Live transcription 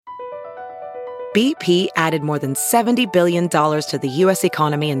BP added more than $70 billion to the U.S.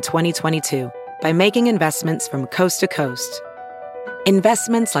 economy in 2022 by making investments from coast to coast.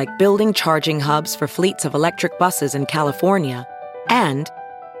 Investments like building charging hubs for fleets of electric buses in California and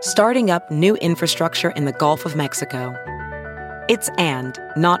starting up new infrastructure in the Gulf of Mexico. It's and,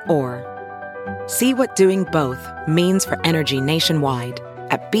 not or. See what doing both means for energy nationwide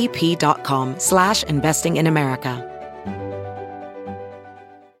at bp.com/investing in America.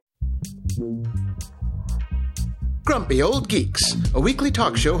 Grumpy Old Geeks, a weekly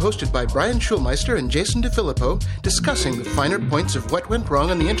talk show hosted by Brian Schulmeister and Jason DeFilippo, discussing the finer points of what went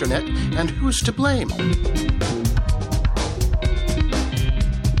wrong on the internet and who's to blame.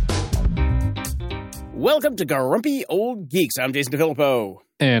 Welcome to Grumpy Old Geeks. I'm Jason DeFilippo.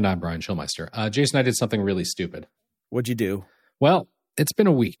 And I'm Brian Schulmeister. Jason, I did something really stupid. What'd you do? Well, it's been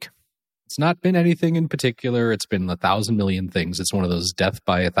a week. It's not been anything in particular. It's been 1,000 million things. It's one of those death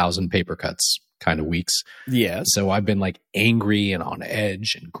by 1,000 paper cuts kind of weeks. Yeah. So I've been like angry and on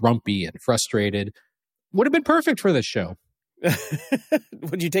edge and grumpy and frustrated. Would have been perfect for this show.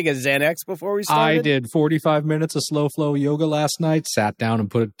 Would you take a Xanax before we started? I did 45 minutes of slow flow yoga last night, sat down and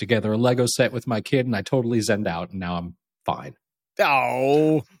put together a Lego set with my kid, and I totally zenned out, and now I'm fine.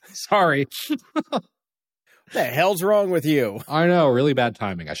 Oh, sorry. What the hell's wrong with you? I know, really bad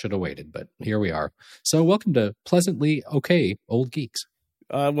timing. I should have waited, but here we are. So welcome to Pleasantly Okay Old Geeks.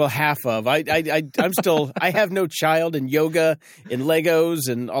 Well, half of. I'm still, I have no child in yoga, in Legos,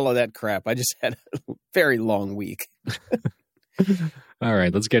 and all of that crap. I just had a very long week. All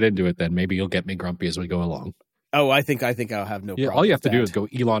right, let's get into it then. Maybe you'll get me grumpy as we go along. Oh, I think I'll have no problem. All you have to with do is go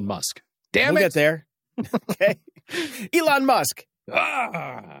Elon Musk. Damn we'll get there. Okay. Elon Musk.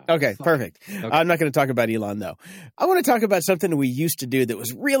 Okay, perfect. Okay. I'm not going to talk about Elon, though. I want to talk about something we used to do that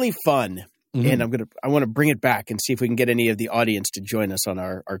was really fun. Mm-hmm. And I want to bring it back and see if we can get any of the audience to join us on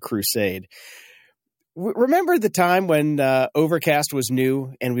our crusade. Remember the time when Overcast was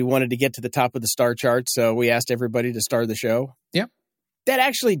new and we wanted to get to the top of the star chart, so we asked everybody to star the show? Yep. That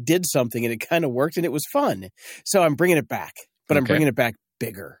actually did something, and it kind of worked, and it was fun. So I'm bringing it back, but I'm bringing it back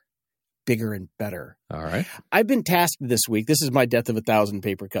bigger and better. All right. I've been tasked this week. This is my Death of 1,000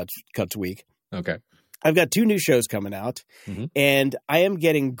 Paper Cuts week. Okay. I've got 2 new shows coming out, and I am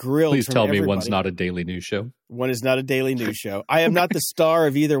getting grilled. Please tell everybody. Me one's not a daily news show. One is not a daily news show. I am not the star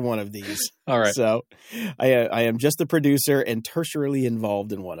of either one of these. All right. So I am just the producer and tertiarily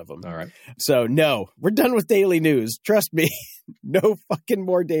involved in one of them. All right. So no, we're done with daily news. Trust me. No fucking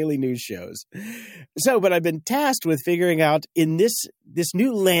more daily news shows. So, but I've been tasked with figuring out in this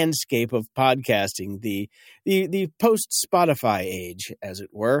new landscape of podcasting, the post-Spotify age, as it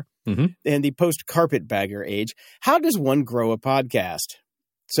were, and the post-carpetbagger age, how does one grow a podcast?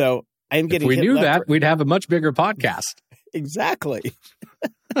 So I'm getting. If we knew that, we'd have a much bigger podcast. Exactly.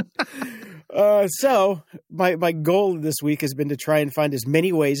 So my goal this week has been to try and find as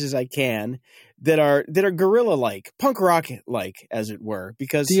many ways as I can that are guerrilla-like, punk rock-like, as it were,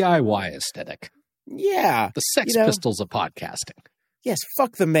 because DIY aesthetic. Yeah, the Sex Pistols of podcasting. Yes,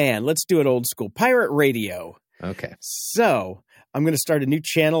 fuck the man. Let's do it old school. Pirate radio. Okay. So I'm going to start a new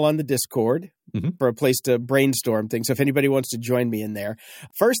channel on the Discord for a place to brainstorm things. So if anybody wants to join me in there.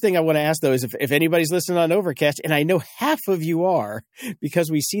 First thing I want to ask, though, is if anybody's listening on Overcast, and I know half of you are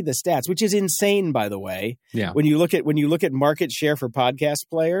because we see the stats, which is insane, by the way. Yeah. When you look at market share for podcast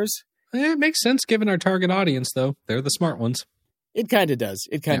players. It makes sense given our target audience, though. They're the smart ones. It kind of does.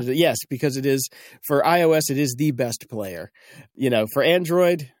 It kind of does. Yes, because it is for iOS, it is the best player. For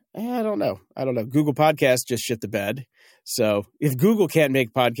Android, I don't know. Google Podcasts just shit the bed. So if Google can't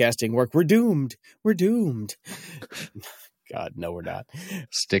make podcasting work, we're doomed. We're doomed. God, no, we're not.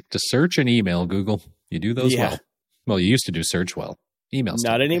 Stick to search and email, Google. You do those well. Well, you used to do search well. Email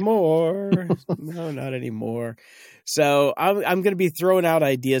not anymore. No, not anymore. So I'm going to be throwing out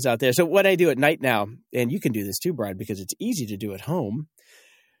ideas out there. So what I do at night now, and you can do this too, Brian, because it's easy to do at home.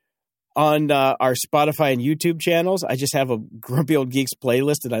 On our Spotify and YouTube channels, I just have a Grumpy Old Geeks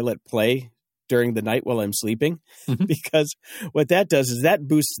playlist that I let play during the night while I'm sleeping. Because what that does is that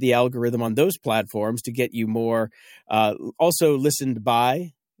boosts the algorithm on those platforms to get you more also listened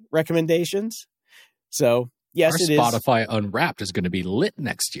by recommendations. So, yes, our Spotify Unwrapped is going to be lit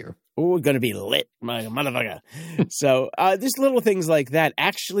next year. Oh, going to be lit, my motherfucker. So just little things like that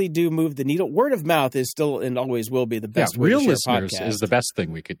actually do move the needle. Word of mouth is still and always will be the best way to share listeners podcast. Is the best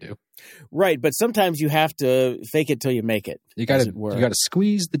thing we could do. Right, but sometimes you have to fake it till you make it. You got to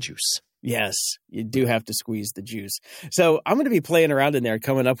squeeze the juice. Yes, you do have to squeeze the juice. So I'm going to be playing around in there,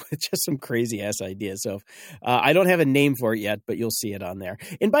 coming up with just some crazy ass ideas. So I don't have a name for it yet, but you'll see it on there.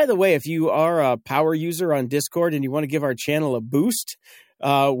 And by the way, if you are a power user on Discord and you want to give our channel a boost,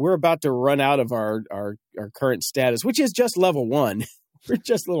 we're about to run out of our current status, which is just level 1. We're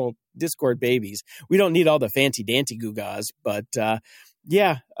just little Discord babies. We don't need all the fancy dancy goo-gaws, but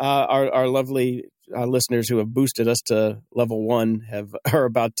our lovely listeners who have boosted us to level 1 are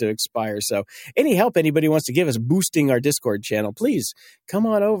about to expire. So any help anybody wants to give us boosting our Discord channel, please come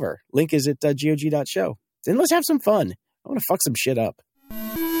on over. Link is at gog.show. And let's have some fun. I want to fuck some shit up.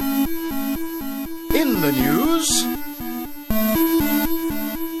 In the news,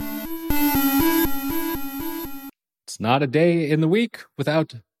 it's not a day in the week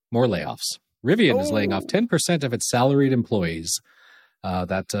without more layoffs. Rivian is laying off 10% of its salaried employees.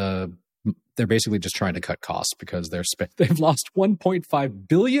 They're basically just trying to cut costs because they've lost $1.5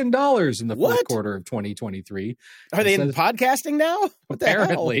 billion in the fourth quarter of 2023. Are they in podcasting now? What the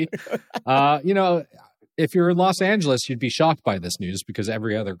apparently. If you're in Los Angeles, you'd be shocked by this news because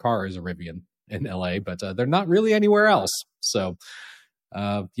every other car is a Rivian in LA, but they're not really anywhere else. So,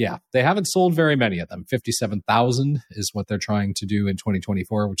 they haven't sold very many of them. 57,000 is what they're trying to do in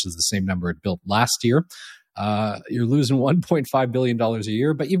 2024, which is the same number it built last year. You're losing $1.5 billion a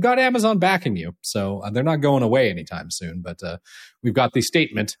year, but you've got Amazon backing you. So they're not going away anytime soon. But we've got the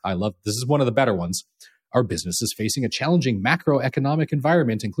statement. This is one of the better ones. Our business is facing a challenging macroeconomic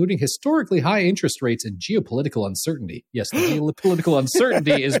environment, including historically high interest rates and geopolitical uncertainty. Yes, the geopolitical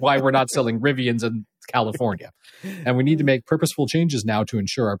uncertainty is why we're not selling Rivians in California. And we need to make purposeful changes now to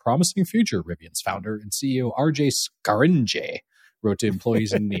ensure our promising future, Rivian's founder and CEO RJ Scaringe wrote to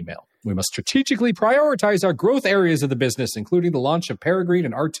employees in an email. We must strategically prioritize our growth areas of the business, including the launch of Peregrine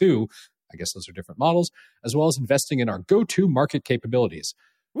and R2. I guess those are different models, as well as investing in our go-to market capabilities.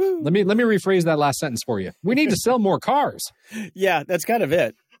 Woo. Let me rephrase that last sentence for you. We need to sell more cars. Yeah, that's kind of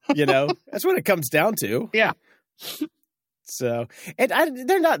it. That's what it comes down to. Yeah. So, and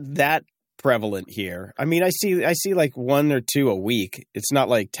they're not that prevalent here. I mean, I see like 1 or 2 a week. It's not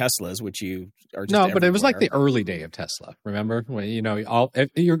like Teslas, which you are just everywhere. But it was like the early day of Tesla. Remember, when,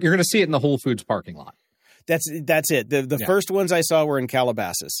 you're going to see it in the Whole Foods parking lot. That's it. The first ones I saw were in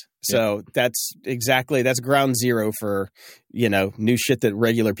Calabasas. So that's ground zero for, new shit that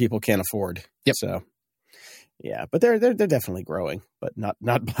regular people can't afford. Yep. So yeah, but they're definitely growing, but not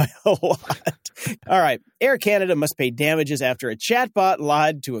by a lot. All right. Air Canada must pay damages after a chatbot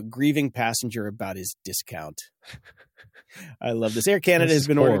lied to a grieving passenger about his discount. I love this. Air Canada has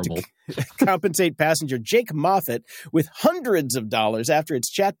been ordered to compensate passenger Jake Moffat with hundreds of dollars after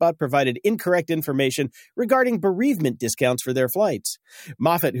its chatbot provided incorrect information regarding bereavement discounts for their flights.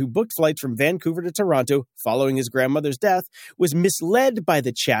 Moffat, who booked flights from Vancouver to Toronto following his grandmother's death, was misled by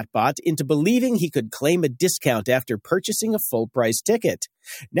the chatbot into believing he could claim a discount after purchasing a full-price ticket.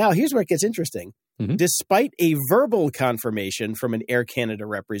 Now, here's where it gets interesting. Mm-hmm. Despite a verbal confirmation from an Air Canada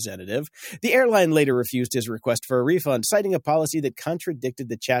representative, the airline later refused his request for a refund, citing a policy that contradicted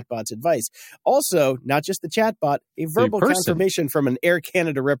the chatbot's advice. Also, not just the chatbot, a verbal confirmation from an Air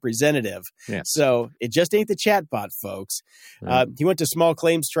Canada representative. Yes. So it just ain't the chatbot, folks. Right. He went to Small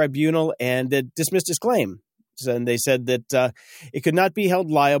Claims Tribunal and dismissed his claim. And they said that it could not be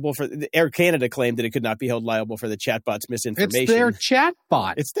held liable for – Air Canada claimed that it could not be held liable for the chatbot's misinformation. It's their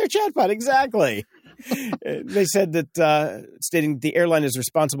chatbot. It's their chatbot, exactly. They said that stating the airline is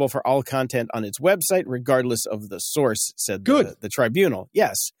responsible for all content on its website, regardless of the source, said the tribunal.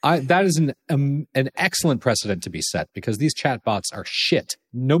 Yes. That is an excellent precedent to be set because these chatbots are shit.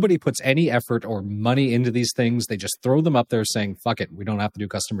 Nobody puts any effort or money into these things. They just throw them up there saying, fuck it, we don't have to do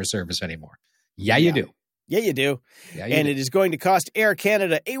customer service anymore. Yeah, you do. Yeah, you do. It is going to cost Air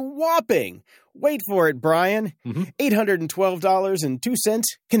Canada a whopping, wait for it, Brian, $812.02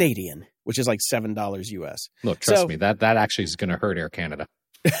 Canadian, which is like $7 US. Look, trust me, that actually is going to hurt Air Canada.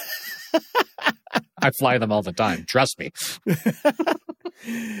 I fly them all the time. Trust me.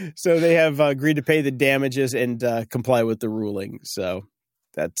 So they have agreed to pay the damages and comply with the ruling. So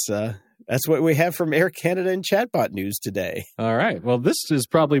that's what we have from Air Canada and chatbot news today. All right. Well, this is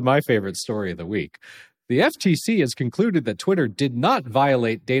probably my favorite story of the week. The FTC has concluded that Twitter did not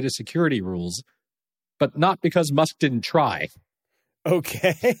violate data security rules, but not because Musk didn't try.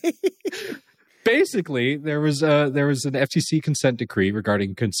 Okay. Basically, there was an FTC consent decree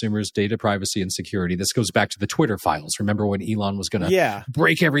regarding consumers' data privacy and security. This goes back to the Twitter files. Remember when Elon was going to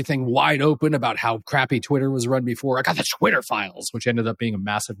break everything wide open about how crappy Twitter was run before? I got the Twitter files, which ended up being a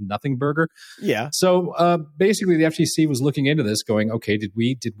massive nothing burger. Yeah. So basically, the FTC was looking into this, going, okay, did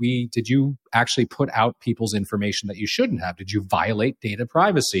you actually put out people's information that you shouldn't have? Did you violate data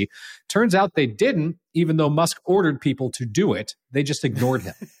privacy? Turns out they didn't, even though Musk ordered people to do it. They just ignored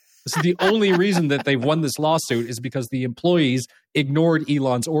him. This is the only reason that they won this lawsuit is because the employees ignored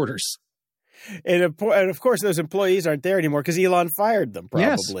Elon's orders. And of course, those employees aren't there anymore because Elon fired them,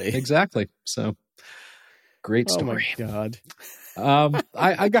 probably. Yes, exactly. So, great story. Oh, my God.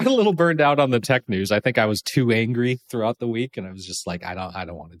 I got a little burned out on the tech news. I think I was too angry throughout the week, and I was just like, I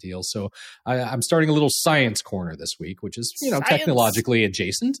don't want to deal. So I'm starting a little science corner this week, which is, technologically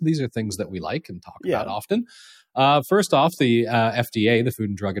adjacent. These are things that we like and talk about often. First off, the FDA, the Food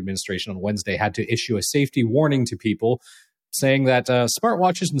and Drug Administration, on Wednesday had to issue a safety warning to people saying that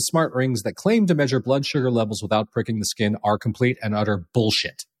smartwatches and smart rings that claim to measure blood sugar levels without pricking the skin are complete and utter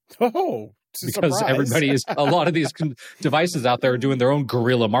bullshit. Oh, because a lot of these devices out there are doing their own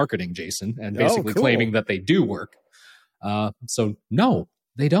guerrilla marketing, Jason, and basically claiming that they do work. So no,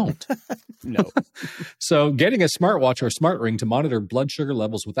 they don't. No. So getting a smartwatch or smart ring to monitor blood sugar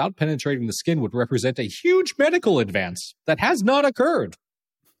levels without penetrating the skin would represent a huge medical advance that has not occurred.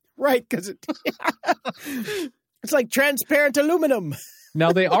 Right, because it's like transparent aluminum.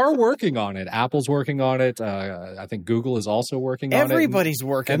 Now, they are working on it. Apple's working on it. I think Google is also working on it. Everybody's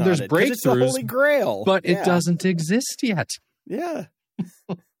working on it. And there's breakthroughs. It's the Holy Grail. But it doesn't exist yet. Yeah.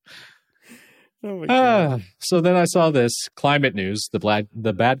 Oh my God. So then I saw this climate news.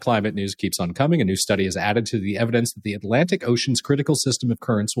 The bad climate news keeps on coming. A new study has added to the evidence that the Atlantic Ocean's critical system of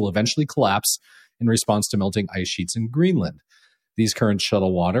currents will eventually collapse in response to melting ice sheets in Greenland. These currents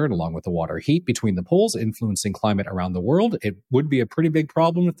shuttle water, and along with the water heat between the poles, influencing climate around the world. It would be a pretty big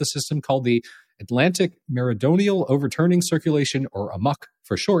problem if the system called the Atlantic Meridional Overturning Circulation, or AMOC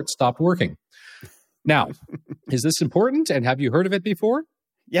for short, stopped working. Now, is this important, and have you heard of it before?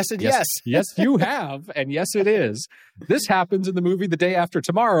 Yes and yes. Yes, you have, and yes, it is. This happens in the movie The Day After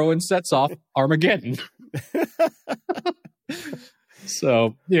Tomorrow and sets off Armageddon.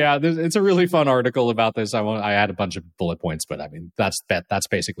 So, yeah, it's a really fun article about this. I had a bunch of bullet points, but I mean, that's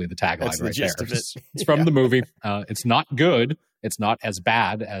basically the tagline right there. It's from the movie. It's not good. It's not as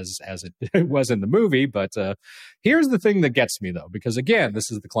bad as it was in the movie. But here's the thing that gets me, though, because, again,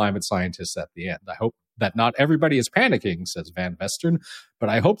 this is the climate scientists at the end. I hope that not everybody is panicking, says Van Vestern, but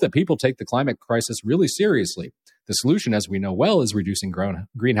I hope that people take the climate crisis really seriously. The solution, as we know well, is reducing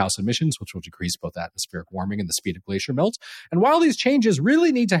greenhouse emissions, which will decrease both atmospheric warming and the speed of glacier melt. And while these changes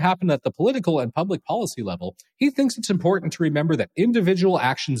really need to happen at the political and public policy level, he thinks it's important to remember that individual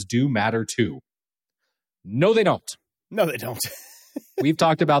actions do matter too. No, they don't. No, they don't. We've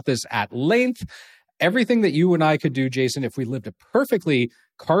talked about this at length. Everything that you and I could do, Jason, if we lived a perfectly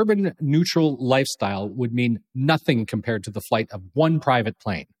carbon neutral lifestyle would mean nothing compared to the flight of one private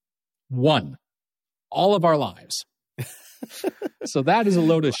plane. One. All of our lives. So that is a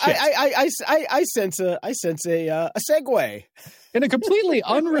load of shit. I sense a segue. In a completely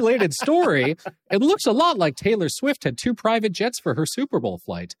unrelated story, it looks a lot like Taylor Swift had two private jets for her Super Bowl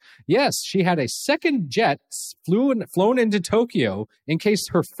flight. Yes, she had a second jet flown into Tokyo in case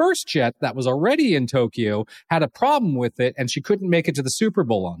her first jet that was already in Tokyo had a problem with it and she couldn't make it to the Super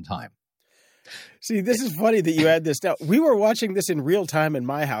Bowl on time. See, this is funny that you add this. Now, we were watching this in real time in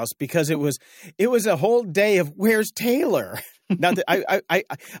my house because it was a whole day of where's Taylor? Now that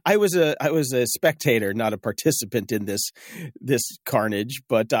I was a spectator, not a participant in this carnage,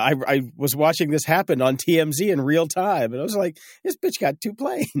 but I was watching this happen on TMZ in real time, and I was like, this bitch got two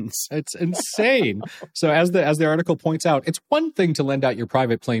planes. It's insane. So as the article points out, it's one thing to lend out your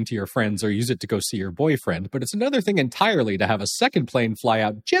private plane to your friends or use it to go see your boyfriend, but it's another thing entirely to have a second plane fly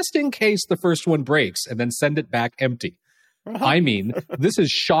out just in case the first one breaks and then send it back empty. I mean, this is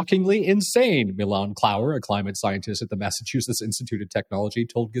shockingly insane, Milan Clower, a climate scientist at the Massachusetts Institute of Technology,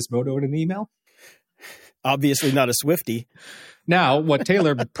 told Gizmodo in an email. Obviously not a Swiftie. Now, what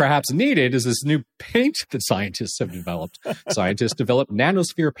Taylor perhaps needed is this new paint that scientists have developed. Scientists developed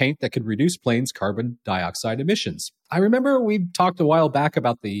nanosphere paint that could reduce planes' carbon dioxide emissions. I remember we talked a while back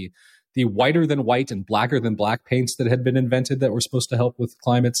about the whiter than white and blacker than black paints that had been invented that were supposed to help with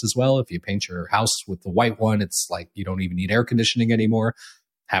climates as well. If you paint your house with the white one, it's like you don't even need air conditioning anymore.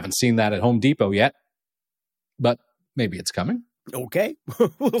 Haven't seen that at Home Depot yet, but maybe it's coming. Okay,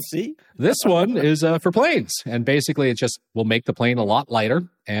 we'll see. This one is for planes, and basically it just will make the plane a lot lighter,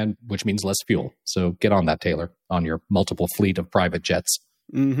 and which means less fuel. So get on that, Taylor, on your multiple fleet of private jets.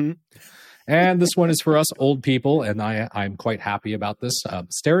 Mm-hmm. And this one is for us old people, and I'm quite happy about this.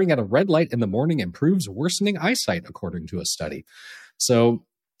 Staring at a red light in the morning improves worsening eyesight, according to a study. So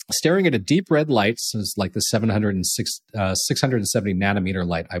staring at a deep red light, is like the 670 nanometer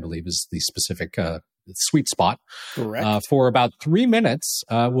light, I believe, is the specific sweet spot. Correct. For about 3 minutes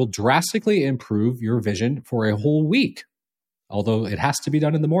will drastically improve your vision for a whole week, although it has to be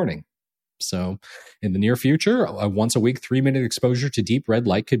done in the morning. So in the near future, a once a week, 3-minute exposure to deep red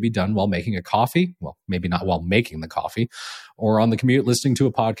light could be done while making a coffee. Well, maybe not while making the coffee, or on the commute listening to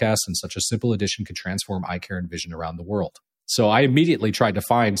a podcast, and such a simple addition could transform eye care and vision around the world. So I immediately tried to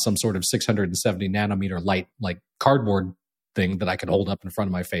find some sort of 670 nanometer light, like cardboard thing that I could hold up in front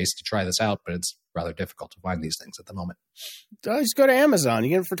of my face to try this out, but it's rather difficult to find these things at the moment. Just go to Amazon. You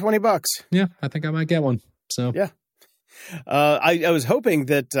get it for $20. Yeah, I think I might get one. So yeah. I was hoping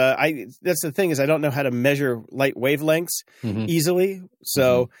that that's the thing is I don't know how to measure light wavelengths easily.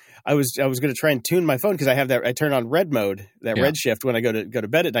 So I was going to try and tune my phone because I have that. I turn on red mode, red shift when I go to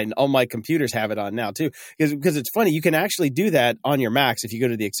bed at night, and all my computers have it on now too. Because it's funny, you can actually do that on your Macs if you go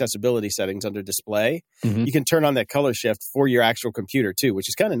to the accessibility settings under display. You can turn on that color shift for your actual computer too, which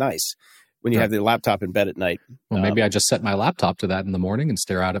is kind of nice when you have the laptop in bed at night. Well, maybe I just set my laptop to that in the morning and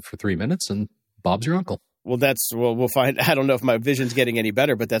stare at it for 3 minutes, and Bob's your uncle. Well, we'll find. I don't know if my vision's getting any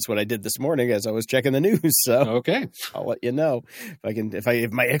better, but that's what I did this morning as I was checking the news. So okay, I'll let you know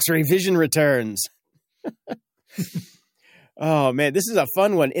if my X-ray vision returns. Oh man, this is a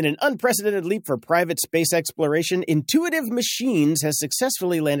fun one. In an unprecedented leap for private space exploration, Intuitive Machines has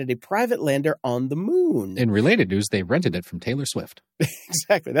successfully landed a private lander on the moon. In related news, they rented it from Taylor Swift.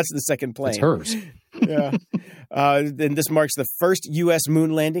 Exactly, that's the second plane. It's hers. Yeah. And this marks the first U.S. moon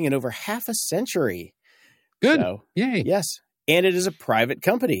landing in over half a century. Good. So, yay. Yes. And it is a private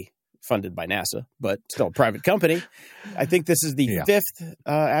company funded by NASA, but still a private company. I think this is the fifth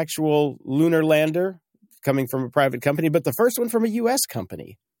actual lunar lander coming from a private company, but the first one from a U.S.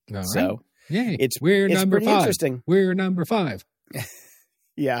 company. All so right. Yay. it's number pretty 5. Interesting. We're number 5.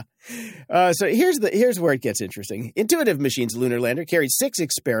 Yeah. So here's where it gets interesting. Intuitive Machines lunar lander carried 6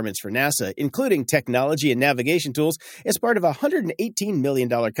 experiments for NASA, including technology and navigation tools, as part of a $118 million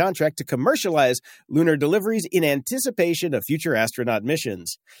contract to commercialize lunar deliveries in anticipation of future astronaut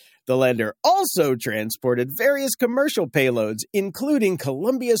missions. The lander also transported various commercial payloads, including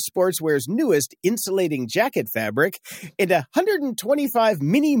Columbia Sportswear's newest insulating jacket fabric and 125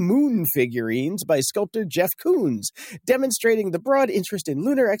 mini moon figurines by sculptor Jeff Koons, demonstrating the broad interest in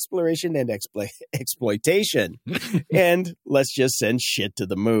lunar exploration and exploitation. And let's just send shit to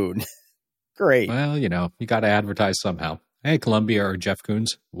the moon. Great. Well, you got to advertise somehow. Hey, Columbia or Jeff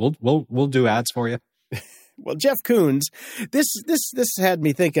Koons, we'll do ads for you. Well, Jeff Koons, this had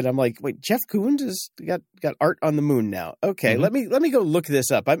me thinking. I'm like, wait, Jeff Koons has got art on the moon now. Okay, let me go look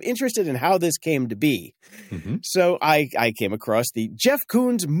this up. I'm interested in how this came to be. So I came across the Jeff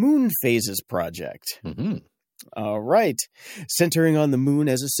Koons Moon Phases Project. All right. Centering on the moon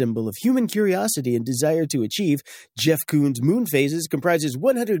as a symbol of human curiosity and desire to achieve, Jeff Koons' Moon Phases comprises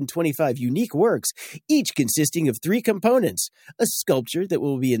 125 unique works, each consisting of 3 components: a sculpture that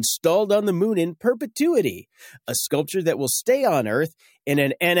will be installed on the moon in perpetuity, a sculpture that will stay on Earth, and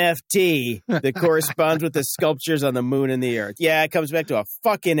an NFT that corresponds with the sculptures on the moon and the Earth. Yeah, it comes back to a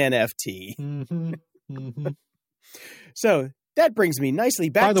fucking NFT. So that brings me nicely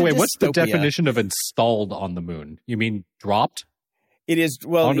back to By the way, dystopia. what's the definition of installed on the moon? You mean dropped? It is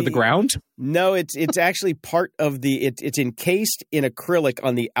onto the ground? No, it's actually part of it's encased in acrylic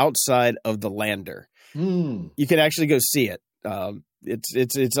on the outside of the lander. You can actually go see it.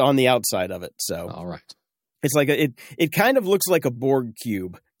 It's on the outside of it. So all right. It's like it kind of looks like a Borg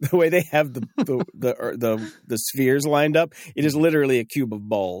cube. The way they have the spheres lined up, it is literally a cube of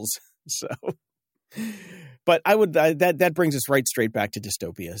balls. So but that brings us right straight back to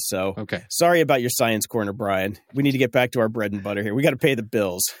dystopia. So okay. Sorry about your science corner, Brian. We need to get back to our bread and butter here. We got to pay the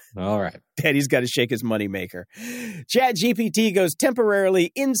bills. All right. Daddy's got to shake his moneymaker. ChatGPT goes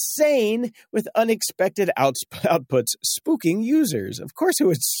temporarily insane with unexpected outputs, spooking users. Of course it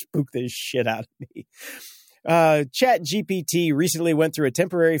would spook the shit out of me. ChatGPT recently went through a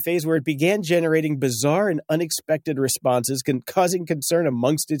temporary phase where it began generating bizarre and unexpected responses, causing concern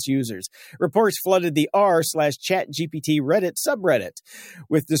amongst its users. Reports flooded the r/ChatGPT Reddit subreddit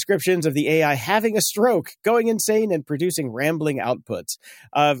with descriptions of the AI having a stroke, going insane, and producing rambling outputs.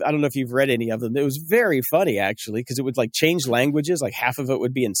 I don't know if you've read any of them. It was very funny, actually, because it would change languages. Like half of it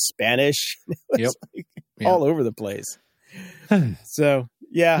would be in Spanish. It was all over the place. So,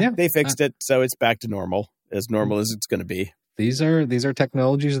 they fixed it. So it's back to normal as it's going to be. These are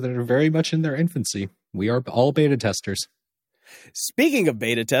technologies that are very much in their infancy. We are all beta testers. Speaking of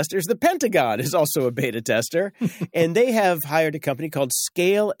beta testers, the Pentagon is also a beta tester, and they have hired a company called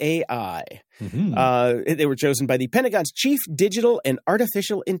Scale AI. They were chosen by the Pentagon's Chief Digital and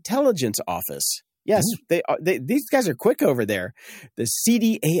Artificial Intelligence Office. Yes, these guys are quick over there. The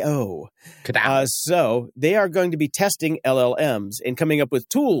CDAO. So they are going to be testing LLMs and coming up with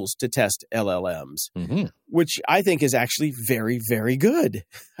tools to test LLMs, which I think is actually very, very good.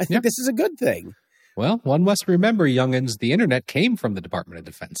 I think this is a good thing. Well, one must remember, youngins, the internet came from the Department of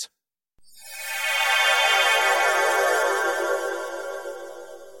Defense.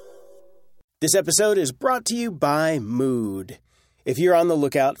 This episode is brought to you by Mood. If you're on the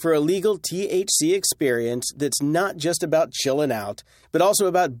lookout for a legal THC experience that's not just about chilling out, but also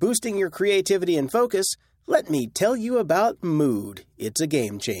about boosting your creativity and focus, let me tell you about Mood. It's a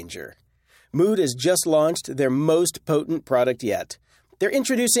game changer. Mood has just launched their most potent product yet. They're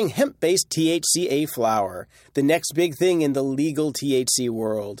introducing hemp-based THCA flower, the next big thing in the legal THC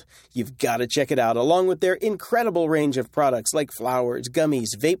world. You've got to check it out, along with their incredible range of products like flowers,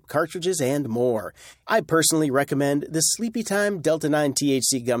 gummies, vape cartridges, and more. I personally recommend the Sleepy Time Delta 9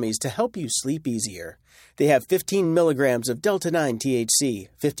 THC gummies to help you sleep easier. They have 15 milligrams of Delta 9 THC,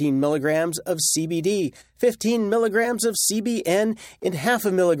 15 milligrams of CBD, 15 milligrams of CBN, and half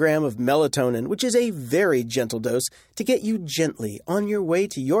a milligram of melatonin, which is a very gentle dose to get you gently on your way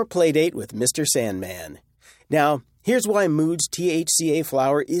to your playdate with Mr. Sandman. Now, here's why Mood's THCA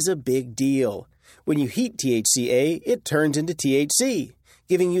flower is a big deal. When you heat THCA, it turns into THC,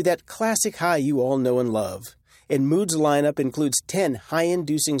 giving you that classic high you all know and love. And Mood's lineup includes 10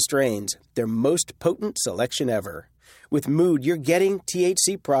 high-inducing strains, their most potent selection ever. With Mood, you're getting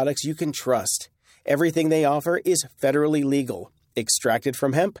THC products you can trust. Everything they offer is federally legal, extracted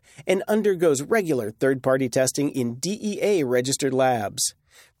from hemp, and undergoes regular third-party testing in DEA-registered labs.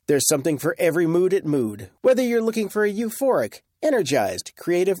 There's something for every mood at Mood. Whether you're looking for a euphoric, energized,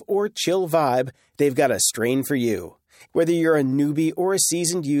 creative, or chill vibe, they've got a strain for you. Whether you're a newbie or a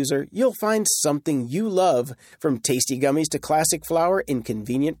seasoned user, you'll find something you love, from tasty gummies to classic flower and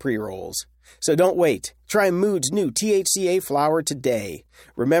convenient pre-rolls. So don't wait. Try Mood's new THCA flower today.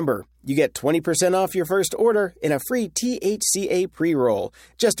 Remember, you get 20% off your first order and a free THCA pre-roll.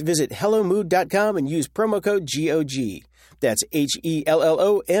 Just visit HelloMood.com and use promo code GOG. That's HELLOMOOD.com.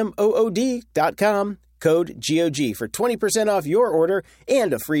 Code GOG for 20% off your order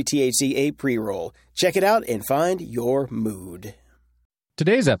and a free THCA pre-roll. Check it out and find your mood.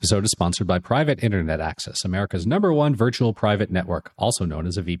 Today's episode is sponsored by Private Internet Access, America's #1 virtual private network, also known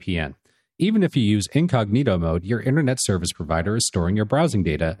as a VPN. Even if you use incognito mode, your internet service provider is storing your browsing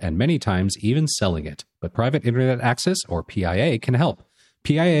data and many times even selling it. But Private Internet Access, or PIA, can help.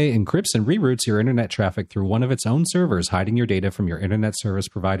 PIA encrypts and reroutes your internet traffic through one of its own servers, hiding your data from your internet service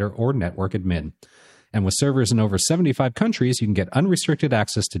provider or network admin. And with servers in over 75 countries, you can get unrestricted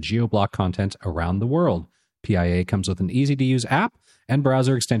access to geo-block content around the world. PIA comes with an easy-to-use app and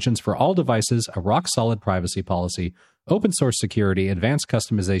browser extensions for all devices, a rock-solid privacy policy, open-source security, advanced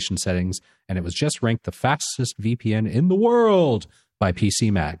customization settings, and it was just ranked the fastest VPN in the world by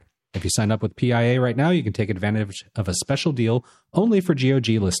PC Mag. If you sign up with PIA right now, you can take advantage of a special deal only for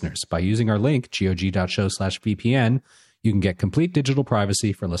GOG listeners. By using our link, gog.show/VPN, you can get complete digital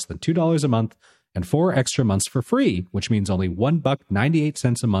privacy for less than $2 a month, and 4 extra months for free, which means only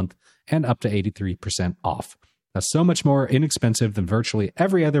 $1.98 a month and up to 83% off. That's so much more inexpensive than virtually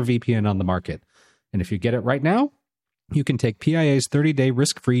every other VPN on the market. And if you get it right now, you can take PIA's 30-day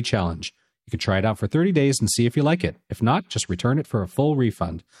risk-free challenge. You can try it out for 30 days and see if you like it. If not, just return it for a full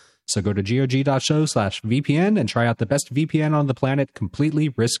refund. So go to gog.show/VPN and try out the best VPN on the planet completely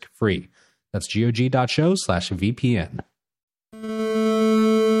risk-free. That's gog.show/VPN.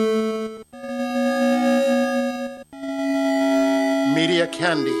 Media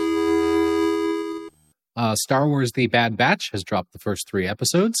Candy. Star Wars The Bad Batch has dropped the first 3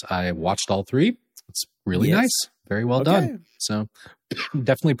 episodes. I watched all 3. It's really nice. Very well done. So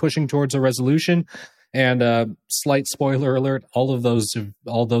definitely pushing towards a resolution. And slight spoiler alert, all those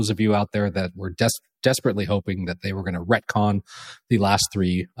of you out there that were desperately hoping that they were going to retcon the last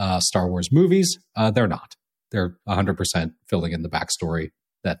 3 Star Wars movies, they're not. They're 100% filling in the backstory,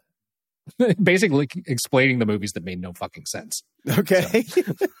 that basically explaining the movies that made no fucking sense. Okay. So.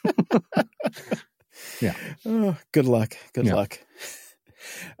 Yeah. Oh, good luck. Good luck.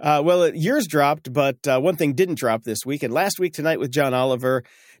 Well, yours dropped, but one thing didn't drop this week. And last week, Tonight with John Oliver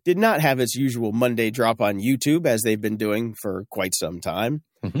did not have its usual Monday drop on YouTube, as they've been doing for quite some time.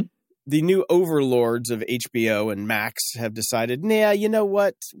 Mm-hmm. The new overlords of HBO and Max have decided, nah, you know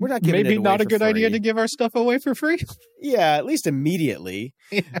what? We're not giving it away. Maybe not a good free. idea to give our stuff away for free. Yeah, at least immediately.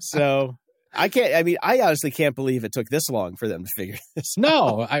 Yeah. So I honestly can't believe it took this long for them to figure this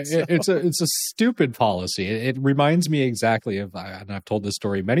No, out. it's a stupid policy. It reminds me exactly of, and I've told this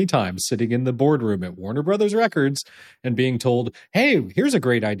story many times, sitting in the boardroom at Warner Brothers Records and being told, "Hey, here's a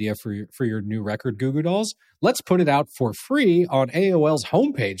great idea for your new record, Goo Goo Dolls. Let's put it out for free on AOL's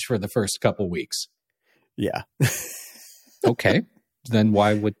homepage for the first couple weeks." Yeah. Okay, then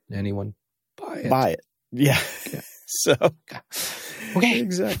why would anyone buy it? Yeah. Okay. So, okay,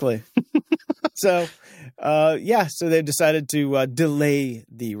 exactly. So, so they've decided to delay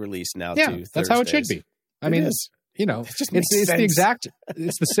the release now to Thursdays. That's how it should be. I mean, it's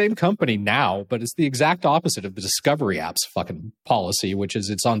the same company now, but it's the exact opposite of the Discovery app's fucking policy, which is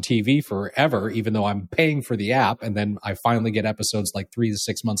it's on TV forever, even though I'm paying for the app, and then I finally get episodes like 3 to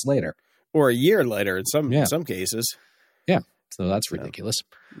 6 months later. Or a year later in some cases. Yeah, so that's ridiculous.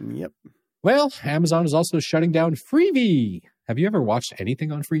 Yep. Well, Amazon is also shutting down Freevee. Have you ever watched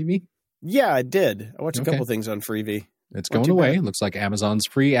anything on Freevee? Yeah, I did. I watched a couple things on Freevee. It's going away. It looks like Amazon's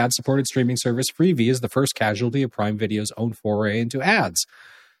free ad-supported streaming service Freevee is the first casualty of Prime Video's own foray into ads.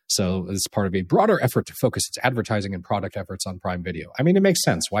 So it's part of a broader effort to focus its advertising and product efforts on Prime Video. I mean, it makes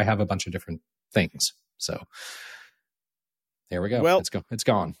sense. Why have a bunch of different things? So there we go. Well, it's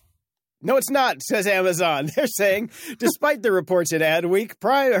gone. No, it's not, says Amazon. They're saying, despite the reports in Ad Week,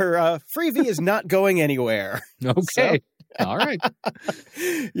 Freevee is not going anywhere. Okay. All right.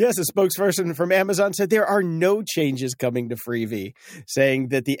 Yes, a spokesperson from Amazon said there are no changes coming to Freevee, saying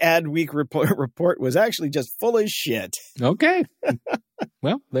that the Ad Week report was actually just full of shit. Okay.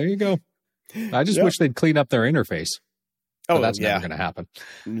 Well, there you go. I just wish they'd clean up their interface. But that's never going to happen.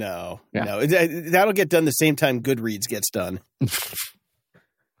 No. That'll get done the same time Goodreads gets done.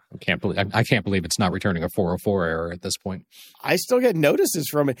 I can't believe it's not returning a 404 error at this point. I still get notices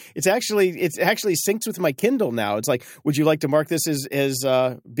from it. It's actually synced with my Kindle now. It's like, would you like to mark this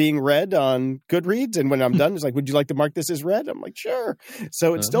as being read on Goodreads? And when I'm done, it's like, would you like to mark this as read? I'm like, sure.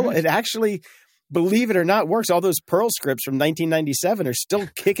 So it actually, believe it or not, works. All those Perl scripts from 1997 are still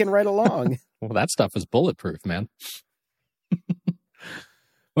kicking right along. Well, that stuff is bulletproof, man.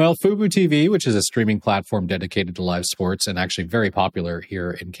 Well, Fubo TV, which is a streaming platform dedicated to live sports and actually very popular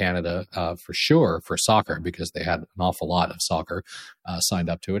here in Canada for sure for soccer, because they had an awful lot of soccer signed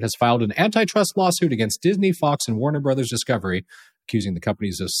up to it, has filed an antitrust lawsuit against Disney, Fox, and Warner Brothers Discovery, accusing the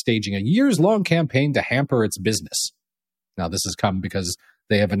companies of staging a years-long campaign to hamper its business. Now, this has come because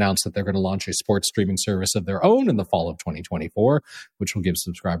they have announced that they're going to launch a sports streaming service of their own in the fall of 2024, which will give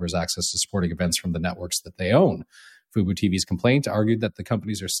subscribers access to sporting events from the networks that they own. Fubo TV's complaint argued that the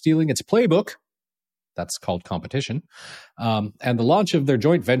companies are stealing its playbook, that's called competition, and the launch of their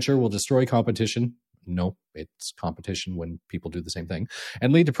joint venture will destroy competition. No, it's competition when people do the same thing,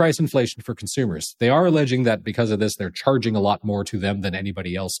 and lead to price inflation for consumers. They are alleging that because of this, they're charging a lot more to them than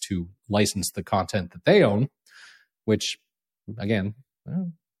anybody else to license the content that they own, which, again,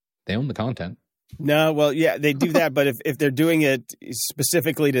 they own the content. No, well, yeah, they do that, but if they're doing it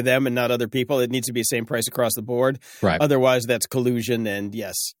specifically to them and not other people, it needs to be the same price across the board. Right. Otherwise, that's collusion, and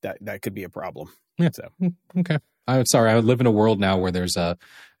yes, that could be a problem. Yeah. So, okay. I'm sorry, I live in a world now where there's a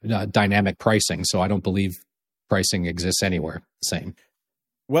dynamic pricing, so I don't believe pricing exists anywhere the same.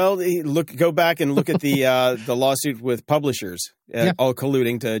 Well, go back and look at the lawsuit with publishers all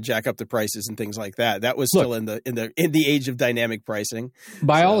colluding to jack up the prices and things like that. That was still in the age of dynamic pricing.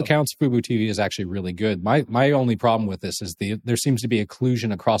 By all accounts, Fubo TV is actually really good. My only problem with this is there seems to be a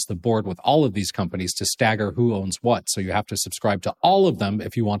collusion across the board with all of these companies to stagger who owns what. So you have to subscribe to all of them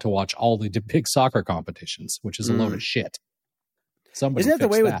if you want to watch all the big soccer competitions, which is a load of shit. Isn't that the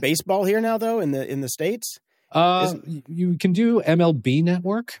way with baseball here now, though, in the States? You can do MLB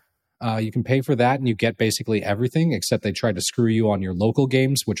Network. You can pay for that and you get basically everything, except they try to screw you on your local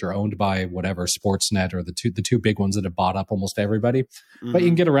games, which are owned by whatever, Sportsnet or the two big ones that have bought up almost everybody. Mm-hmm. But you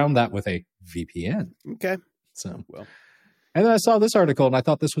can get around that with a VPN. Okay. So, and then I saw this article and I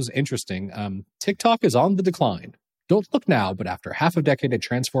thought this was interesting. TikTok is on the decline. Don't look now, but after half a decade of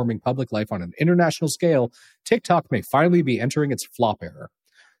transforming public life on an international scale, TikTok may finally be entering its flop era.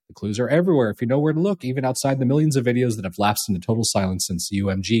 The clues are everywhere if you know where to look, even outside the millions of videos that have lapsed into total silence since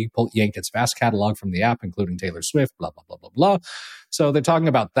UMG yanked its vast catalog from the app, including Taylor Swift, blah, blah, blah, blah, blah. So they're talking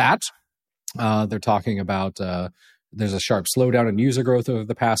about that. They're talking about there's a sharp slowdown in user growth over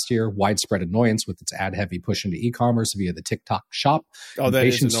the past year, widespread annoyance with its ad-heavy push into e-commerce via the TikTok shop. Oh, that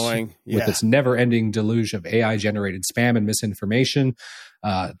is annoying. Yeah. With its never-ending deluge of AI-generated spam and misinformation.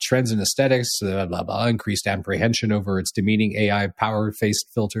 Trends in aesthetics, blah, blah, blah, increased apprehension over its demeaning AI-powered-faced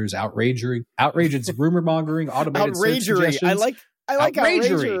filters, outragery, rumor-mongering, automated search suggestions. I like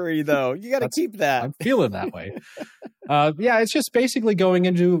outragery, though. You got to keep that. I'm feeling that way. Yeah, it's just basically going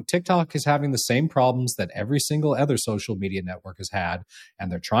into TikTok is having the same problems that every single other social media network has had.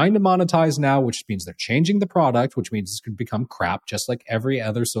 And they're trying to monetize now, which means they're changing the product, which means it's going to become crap, just like every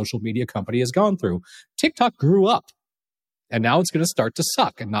other social media company has gone through. TikTok grew up, and now it's going to start to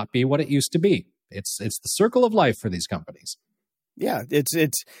suck and not be what it used to be. It's the circle of life for these companies. Yeah,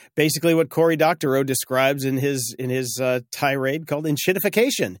 it's basically what Cory Doctorow describes in his tirade called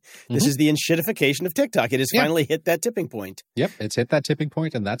enshittification. This is the enshittification of TikTok. It has finally hit that tipping point. Yep, it's hit that tipping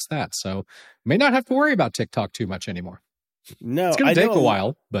point, and that's that. So may not have to worry about TikTok too much anymore. No, it's going to take a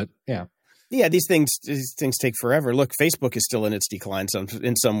while, but yeah. Yeah, these things take forever. Look, Facebook is still in its decline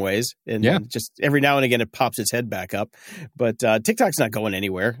in some ways, and just every now and again it pops its head back up. But TikTok's not going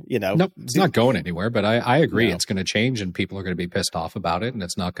anywhere. Nope, it's not going anywhere. But I agree, it's going to change, and people are going to be pissed off about it, and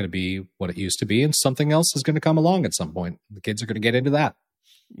it's not going to be what it used to be, and something else is going to come along at some point. The kids are going to get into that.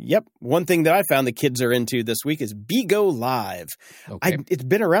 Yep. One thing that I found the kids are into this week is BeGo Live. Okay. It's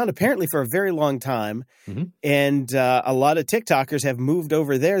been around apparently for a very long time. And a lot of TikTokers have moved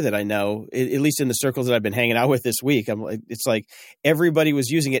over there that I know, at least in the circles that I've been hanging out with this week. It's like everybody was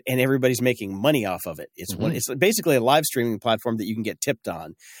using it and everybody's making money off of it. It's it's basically a live streaming platform that you can get tipped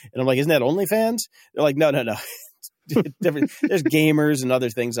on. And I'm like, isn't that OnlyFans? They're like, no. There's gamers and other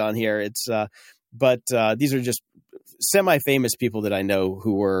things on here. But these are just semi-famous people that I know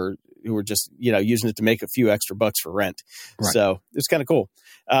who were just, using it to make a few extra bucks for rent. Right. So it's kind of cool.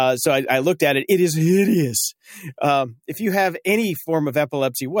 So I looked at it. It is hideous. If you have any form of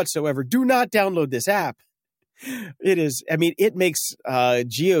epilepsy whatsoever, do not download this app. It is, it makes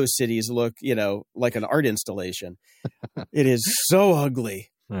GeoCities look, like an art installation. It is so ugly.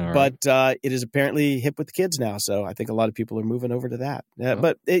 Right. But it is apparently hip with the kids now, so I think a lot of people are moving over to that.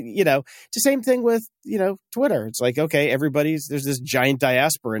 But it's the same thing with Twitter. It's like, okay, there's this giant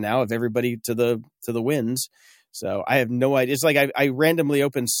diaspora now of everybody to the winds. So I have no idea. It's like I randomly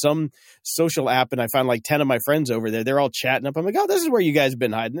opened some social app and I found like 10 of my friends over there. They're all chatting up. I'm like, oh, this is where you guys have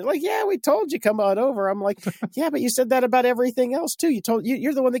been hiding. They're like, yeah, we told you come on over. I'm like, yeah, but you said that about everything else too.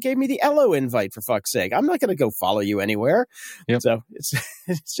 You're the one that gave me the Elo invite, for fuck's sake. I'm not going to go follow you anywhere. Yep. So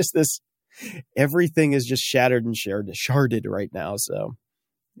it's just this. Everything is just shattered and sharded right now. So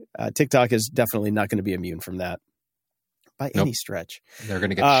TikTok is definitely not going to be immune from that by any stretch. They're going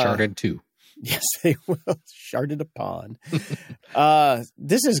to get sharded too. Yes, they will. Sharded upon.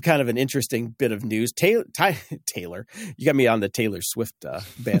 This is kind of an interesting bit of news. Taylor, you got me on the Taylor Swift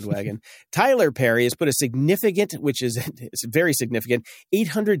bandwagon. Tyler Perry has put a significant, it's very significant,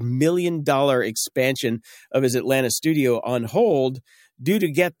 $800 million expansion of his Atlanta studio on hold due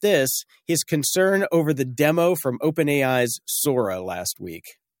to, get this, his concern over the demo from OpenAI's Sora last week.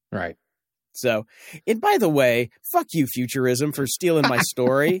 Right. So, and by the way, fuck you, Futurism, for stealing my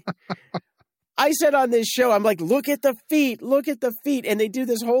story. I said on this show, I'm like, look at the feet. And they do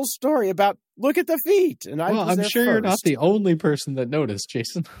this whole story about, look at the feet. And I'm sure you're not the only person that noticed,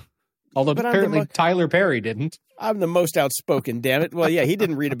 Jason. Although apparently Tyler Perry didn't. I'm the most outspoken, damn it. Well, yeah, he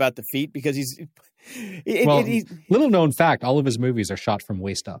didn't read about the feet because little known fact, all of his movies are shot from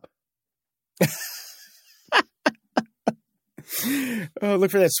waist up. Oh,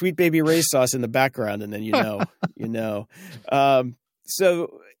 look for that Sweet Baby Ray sauce in the background, and then you know.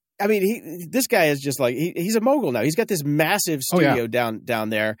 So, this guy is just like, he's a mogul now. He's got this massive studio down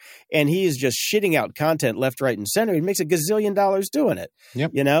there, and he is just shitting out content left, right, and center. He makes $1 gazillion doing it.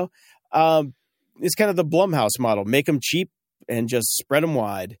 Yep. It's kind of the Blumhouse model. Make them cheap and just spread them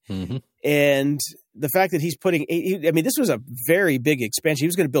wide. Mm-hmm. And the fact that he's putting, this was a very big expansion. He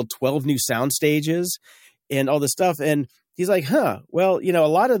was going to build 12 new sound stages and all this stuff. And he's like, well, a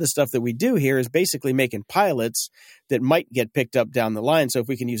lot of the stuff that we do here is basically making pilots that might get picked up down the line. So if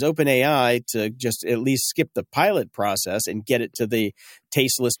we can use OpenAI to just at least skip the pilot process and get it to the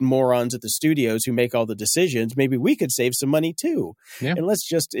tasteless morons at the studios who make all the decisions, maybe we could save some money too. Yeah. And let's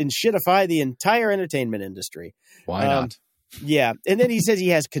just shitify the entire entertainment industry. Why not? Yeah. And then he says he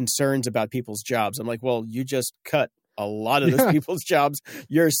has concerns about people's jobs. I'm like, well, you just cut a lot of those people's jobs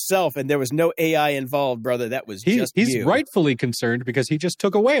yourself, and there was no AI involved, brother. That was just he's you. Rightfully concerned because he just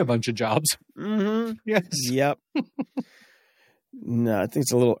took away a bunch of jobs. Mm-hmm. Yes. Yep. No, I think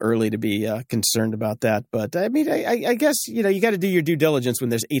it's a little early to be concerned about that. But I guess, you got to do your due diligence when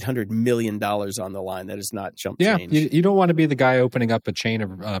there's $800 million on the line. That is not chump change. You don't want to be the guy opening up a chain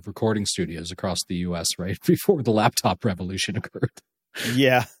of recording studios across the U.S. right before the laptop revolution occurred.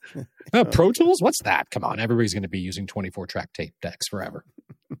 Yeah. Pro Tools? What's that? Come on. Everybody's going to be using 24-track tape decks forever.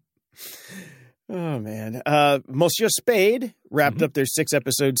 Oh, man. Monsieur Spade wrapped up their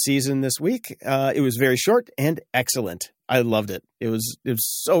 6-episode season this week. It was very short and excellent. I loved it. It was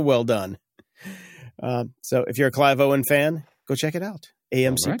so well done. So if you're a Clive Owen fan, go check it out.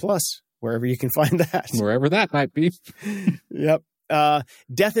 AMC Plus, wherever you can find that. Wherever that might be. Yep.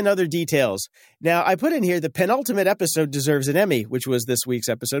 Death and Other Details. Now, I put in here the penultimate episode deserves an Emmy, which was this week's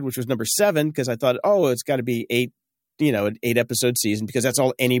episode, which was number 7, because I thought, it's got to be 8, an 8-episode season, because that's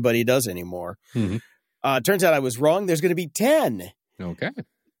all anybody does anymore. Mm-hmm. Turns out I was wrong. There's going to be 10. Okay.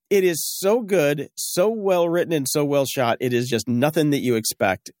 It is so good, so well written, and so well shot. It is just nothing that you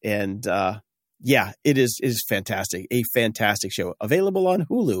expect. And it is fantastic. A fantastic show. Available on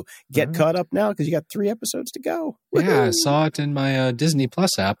Hulu. Get caught up now because you got 3 episodes to go. Woo-hoo! Yeah, I saw it in my Disney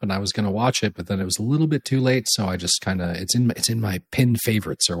Plus app, and I was going to watch it, but then it was a little bit too late, so I just kind of it's in my pinned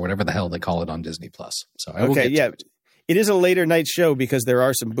favorites or whatever the hell they call it on Disney Plus. So I will get to it. It is a later night show because there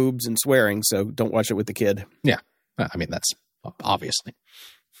are some boobs and swearing, so don't watch it with the kid. Yeah, I mean that's obviously.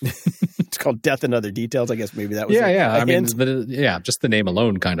 It's called Death and Other Details. I guess maybe that was I mean, just the name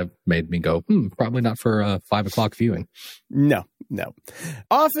alone kind of made me go, probably not for a 5 o'clock viewing. No.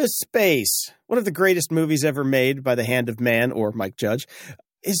 Office Space, one of the greatest movies ever made by the hand of man or Mike Judge,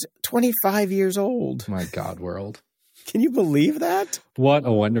 is 25 years old. My God, world. Can you believe that? What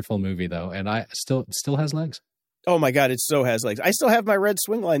a wonderful movie, though. And I still has legs. Oh, my God, it so has legs. I still have my red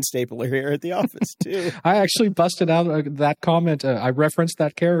swingline stapler here at the office, too. I actually busted out that comment. I referenced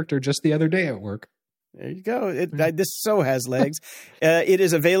that character just the other day at work. There you go. This so has legs. It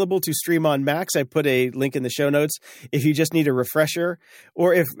is available to stream on Max. I put a link in the show notes. If you just need a refresher,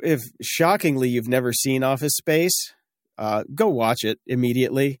 or if shockingly you've never seen Office Space, go watch it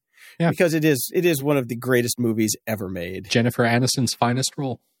immediately. Yeah. Because it is one of the greatest movies ever made. Jennifer Aniston's finest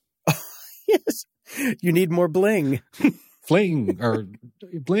role. Yes. You need more bling. Fling or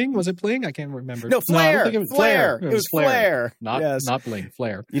bling? Was it bling? I can't remember. No, flare. No, flare. It was flare. Not bling.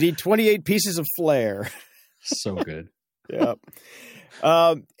 Flare. You need 28 pieces of flare. So good. Yeah.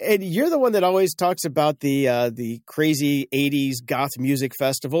 And you're the one that always talks about the crazy 80s goth music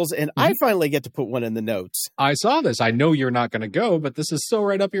festivals, and I finally get to put one in the notes. I saw this. I know you're not going to go, but this is so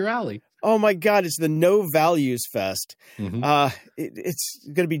right up your alley. Oh my God, it's the No Values Fest. Mm-hmm. It's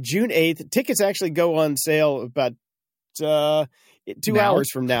going to be June 8th. Tickets actually go on sale about 2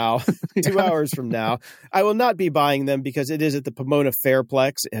 hours from now. 2 hours from now. I will not be buying them because it is at the Pomona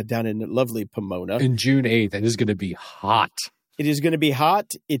Fairplex down in lovely Pomona. In June 8th, it is going to be hot. It is going to be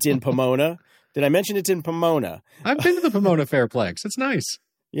hot. It's in Pomona. Did I mention it's in Pomona? I've been to the Pomona Fairplex. It's nice.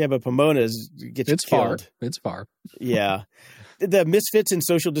 Yeah, but Pomona gets you killed. It's far. Yeah. The Misfits and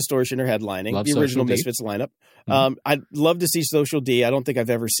Social Distortion are headlining. Love the original Social D. Misfits lineup. I'd love to see Social D. I don't think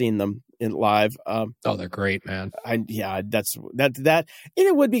I've ever seen them in live. They're great, man. That's that. And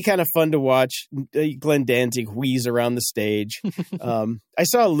it would be kind of fun to watch Glenn Danzig wheeze around the stage. I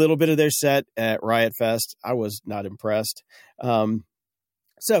saw a little bit of their set at Riot Fest. I was not impressed.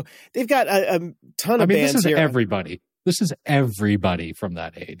 So they've got a ton of bands this is here. Everybody. This is everybody from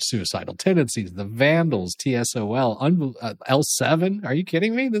that age. Suicidal Tendencies, The Vandals, TSOL, L7. Are you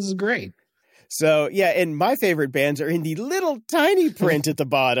kidding me? This is great. So, yeah, and my favorite bands are in the little tiny print at the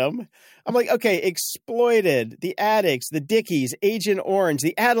bottom. I'm like, okay, Exploited, The Addicts, The Dickies, Agent Orange,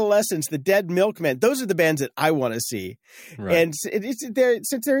 The Adolescents, The Dead Milkmen. Those are the bands that I want to see. Right. And since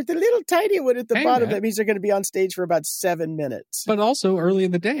they're the little tiny one at the bottom, that means they're going to be on stage for about 7 minutes. But also early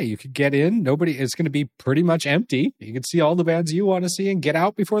in the day, you could get in. It's going to be pretty much empty. You can see all the bands you want to see and get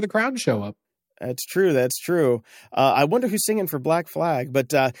out before the crowd show up. That's true. I wonder who's singing for Black Flag.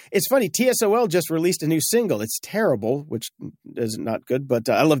 But it's funny, TSOL just released a new single. It's terrible, which is not good, but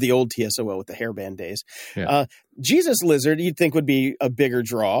I love the old TSOL with the hairband days. Yeah. Jesus Lizard, you'd think would be a bigger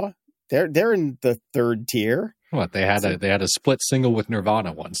draw. They're in the 3rd tier. What, they had a split single with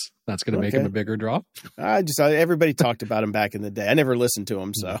Nirvana once. That's going to make him a bigger draw? Everybody talked about him back in the day. I never listened to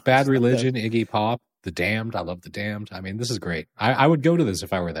him. So Bad Religion, Iggy Pop, The Damned. I love The Damned. I mean, this is great. I would go to this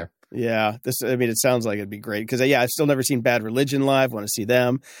if I were there. Yeah, it sounds like it'd be great because I've still never seen Bad Religion live. Want to see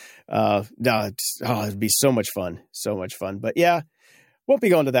them? It'd be so much fun, But yeah, won't be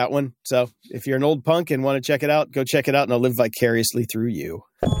going to that one. So if you're an old punk and want to check it out, go check it out, and I'll live vicariously through you.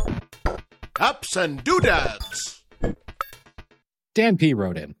 Ups and doodads. Dan P.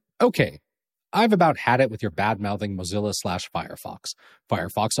 wrote in, okay, I've about had it with your bad-mouthing Mozilla/Firefox.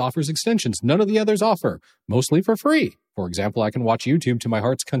 Firefox offers extensions none of the others offer, mostly for free. For example, I can watch YouTube to my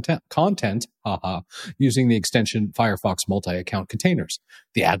heart's content, using the extension Firefox multi-account containers.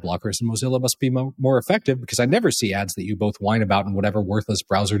 The ad blockers in Mozilla must be more effective because I never see ads that you both whine about in whatever worthless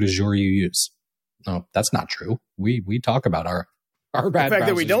browser du jour you use. No, that's not true. We talk about our bad browsers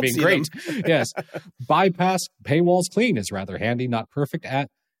that we don't being see great. Yes. Bypass paywalls clean is rather handy, not perfect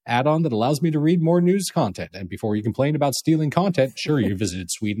add-on that allows me to read more news content. And before you complain about stealing content, sure, you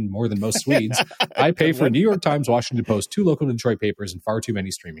visited Sweden more than most Swedes. I pay for New York Times, Washington Post, 2 local Detroit papers, and far too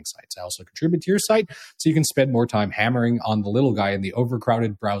many streaming sites. I also contribute to your site so you can spend more time hammering on the little guy in the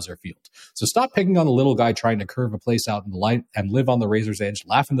overcrowded browser field. So stop picking on the little guy trying to curve a place out in the light and live on the razor's edge,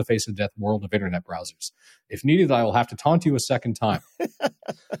 laugh in the face of death world of internet browsers. If needed, I will have to taunt you a second time.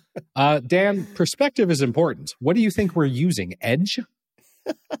 Dan, perspective is important. What do you think we're using? Edge?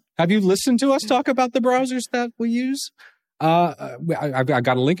 Have you listened to us talk about the browsers that we use? I've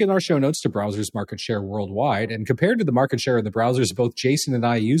got a link in our show notes to browsers' market share worldwide. And compared to the market share of the browsers both Jason and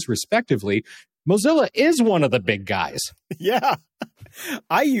I use respectively, Mozilla is one of the big guys. Yeah.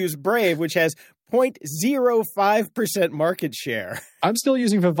 I use Brave, which has 0.05% market share. I'm still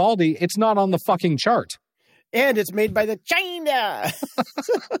using Vivaldi. It's not on the fucking chart. And it's made by the China.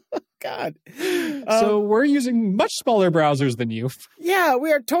 God. So we're using much smaller browsers than you. Yeah,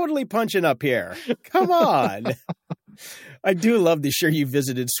 we are totally punching up here. Come on. I do love the sure you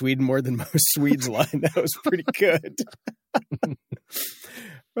visited Sweden more than most Swedes line. That was pretty good.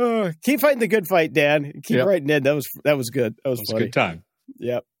 Keep fighting the good fight, Dan. Keep writing in. That was good. That was funny. A good time.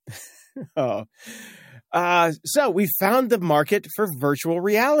 Yep. So we found the market for virtual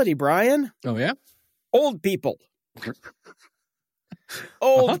reality, Brian. Oh, yeah? Old people.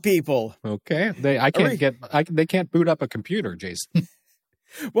 Old people. Okay. They can't boot up a computer, Jason.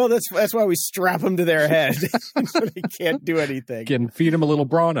 Well, that's why we strap them to their head. So they can't do anything. Can feed them a little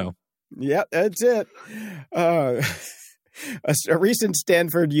Brawno. Yep, that's it. A recent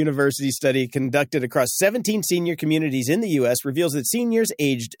Stanford University study conducted across 17 senior communities in the U.S. reveals that seniors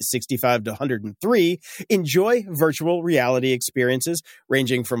aged 65 to 103 enjoy virtual reality experiences,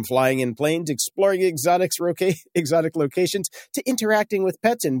 ranging from flying in planes, exploring exotic locations, to interacting with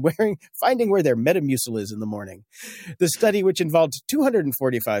pets and finding where their Metamucil is in the morning. The study, which involved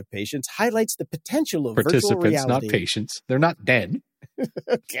 245 patients, highlights the potential of virtual reality. Participants, not patients. They're not dead.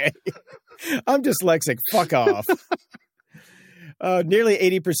 Okay. I'm dyslexic. Fuck off. Nearly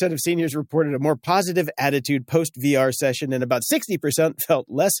 80% of seniors reported a more positive attitude post-VR session, and about 60% felt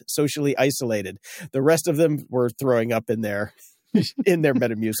less socially isolated. The rest of them were throwing up in their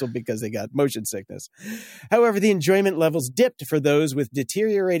Metamucil because they got motion sickness. However, the enjoyment levels dipped for those with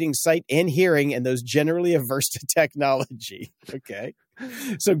deteriorating sight and hearing and those generally averse to technology. Okay.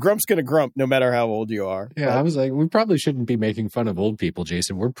 So grump's going to grump no matter how old you are. Yeah, I was like, we probably shouldn't be making fun of old people,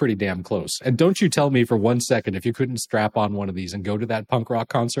 Jason. We're pretty damn close. And don't you tell me for 1 second, if you couldn't strap on one of these and go to that punk rock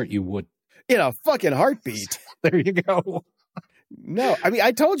concert, you would. In a fucking heartbeat. There you go. No, I mean,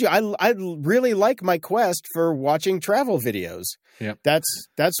 I told you, I really like my Quest for watching travel videos. Yep.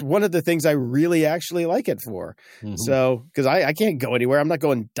 That's one of the things I really actually like it for. Mm-hmm. So, because I can't go anywhere. I'm not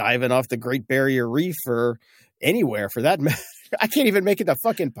going diving off the Great Barrier Reef or anywhere for that matter. I can't even make it to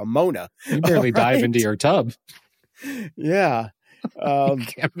fucking Pomona. You barely dive into your tub. Yeah.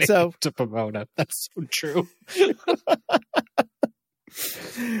 Can't make it to Pomona. That's so true.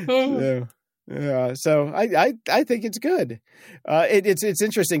 Yeah. So I think it's good. It's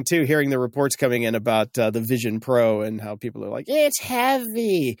interesting too, hearing the reports coming in about the Vision Pro and how people are like, it's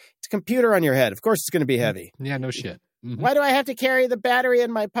heavy. It's a computer on your head. Of course it's going to be heavy. Yeah, no shit. Mm-hmm. Why do I have to carry the battery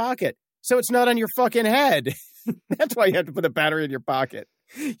in my pocket? So it's not on your fucking head. That's why you have to put a battery in your pocket.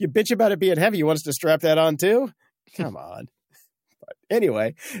 You bitch about it being heavy. You want us to strap that on too? Come on. But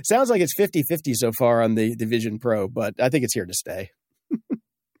anyway, sounds like it's 50-50 so far on the Vision Pro, but I think it's here to stay.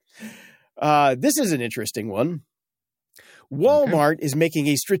 This is an interesting one. Walmart is making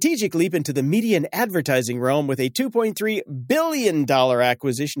a strategic leap into the media and advertising realm with a $2.3 billion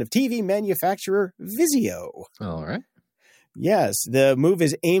acquisition of TV manufacturer Vizio. All right. Yes, the move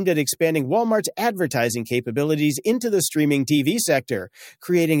is aimed at expanding Walmart's advertising capabilities into the streaming TV sector,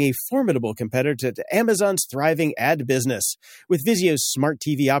 creating a formidable competitor to Amazon's thriving ad business. With Vizio's smart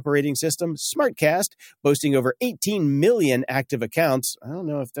TV operating system, SmartCast, boasting over 18 million active accounts, I don't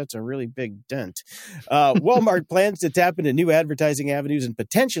know if that's a really big dent, Walmart plans to tap into new advertising avenues and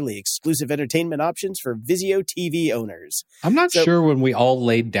potentially exclusive entertainment options for Vizio TV owners. I'm not sure when we all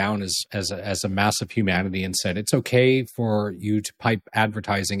laid down as a mass of humanity and said, it's okay for you to pipe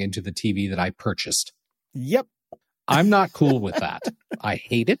advertising into the TV that I purchased. Yep. I'm not cool with that. I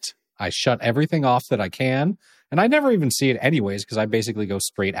hate it. I shut everything off that I can. And I never even see it anyways, because I basically go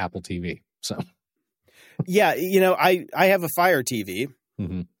straight Apple TV. So, yeah, I have a Fire TV,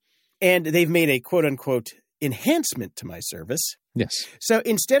 and they've made a quote unquote enhancement to my service. Yes. So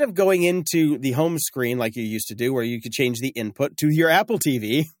instead of going into the home screen like you used to do, where you could change the input to your Apple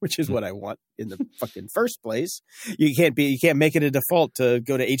TV, which is what I want in the fucking first place, you can't make it a default to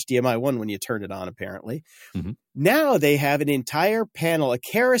go to HDMI 1 when you turn it on, apparently. Mm-hmm. Now they have an entire panel, a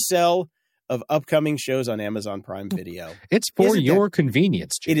carousel of upcoming shows on Amazon Prime Video. It's for your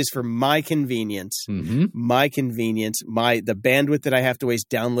convenience, Jason. It is for my convenience. Mm-hmm. My convenience. The bandwidth that I have to waste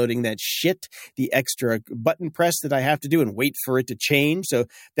downloading that shit, the extra button press that I have to do and wait for it to change. So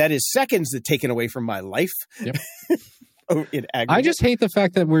that is seconds that taken away from my life. Yep. I just hate the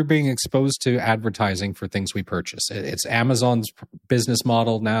fact that we're being exposed to advertising for things we purchase. It's Amazon's business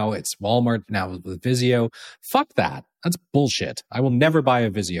model now. It's Walmart now with Vizio. Fuck that. That's bullshit. I will never buy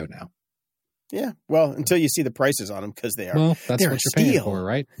a Vizio now. Yeah, well, until you see the prices on them, because they are. Well, that's what you're paying for,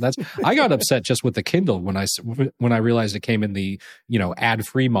 right? I got upset just with the Kindle when I realized it came in the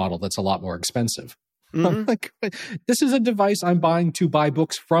ad-free model. That's a lot more expensive. Mm-hmm. I'm like, this is a device I'm buying to buy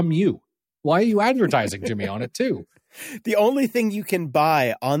books from you. Why are you advertising to me on it too? The only thing you can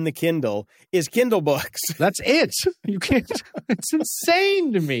buy on the Kindle is Kindle books. That's it. You can't. It's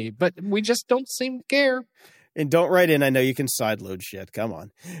insane to me, but we just don't seem to care. And don't write in. I know you can sideload shit. Come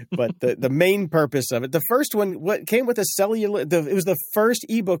on. But the main purpose of it, the first one, what came with a cellular, it was the first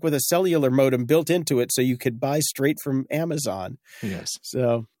ebook with a cellular modem built into it so you could buy straight from Amazon. Yes.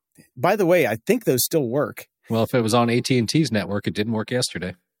 So, by the way, I think those still work. Well, if it was on AT&T's network, it didn't work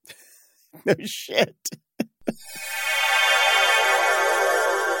yesterday. No shit.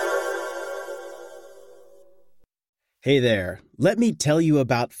 Hey there. Let me tell you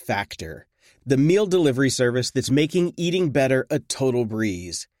about Factor, the meal delivery service that's making eating better a total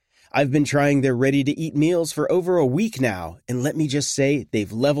breeze. I've been trying their ready-to-eat meals for over a week now, and let me just say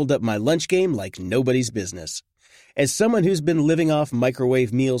they've leveled up my lunch game like nobody's business. As someone who's been living off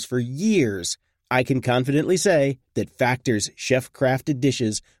microwave meals for years, I can confidently say that Factor's chef-crafted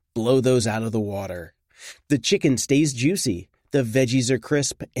dishes blow those out of the water. The chicken stays juicy, the veggies are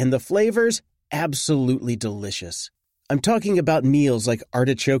crisp, and the flavors absolutely delicious. I'm talking about meals like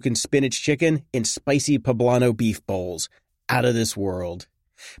artichoke and spinach chicken and spicy poblano beef bowls. Out of this world.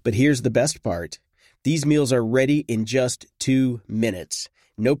 But here's the best part. These meals are ready in just 2 minutes.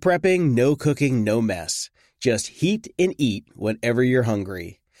 No prepping, no cooking, no mess. Just heat and eat whenever you're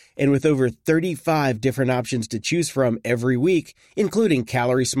hungry. And with over 35 different options to choose from every week, including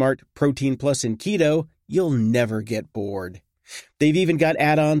Calorie Smart, Protein Plus, and Keto, you'll never get bored. They've even got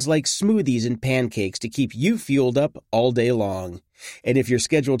add-ons like smoothies and pancakes to keep you fueled up all day long. And if your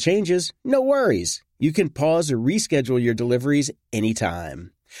schedule changes, no worries. You can pause or reschedule your deliveries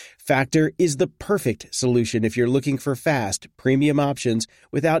anytime. Factor is the perfect solution if you're looking for fast, premium options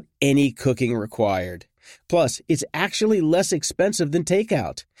without any cooking required. Plus, it's actually less expensive than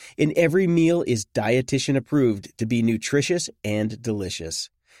takeout. And every meal is dietitian approved to be nutritious and delicious.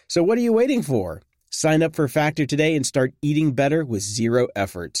 So what are you waiting for? Sign up for Factor today and start eating better with zero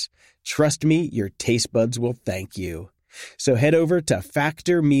efforts. Trust me, your taste buds will thank you. So head over to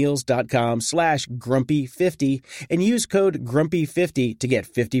factormeals.com/grumpy50 and use code grumpy50 to get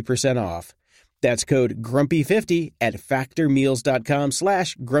 50% off. That's code grumpy50 at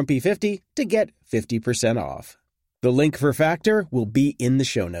factormeals.com/grumpy50 to get 50% off. The link for Factor will be in the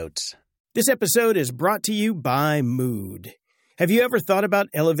show notes. This episode is brought to you by Mood. Have you ever thought about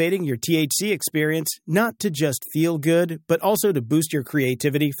elevating your THC experience, not to just feel good, but also to boost your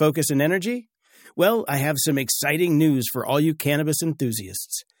creativity, focus, and energy? Well, I have some exciting news for all you cannabis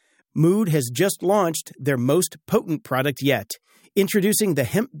enthusiasts. Mood has just launched their most potent product yet, introducing the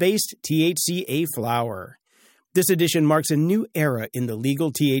hemp-based THCA flower. This edition marks a new era in the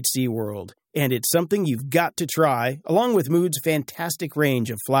legal THC world, and it's something you've got to try, along with Mood's fantastic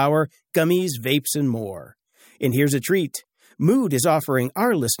range of flower, gummies, vapes, and more. And here's a treat. Mood is offering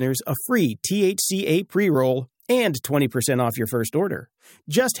our listeners a free THCA pre-roll and 20% off your first order.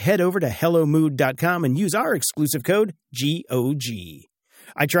 Just head over to HelloMood.com and use our exclusive code GOG.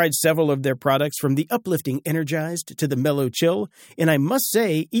 I tried several of their products, from the uplifting Energized to the Mellow Chill, and I must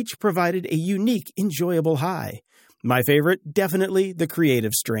say each provided a unique, enjoyable high. My favorite, definitely the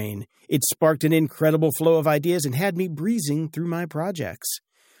Creative strain. It sparked an incredible flow of ideas and had me breezing through my projects.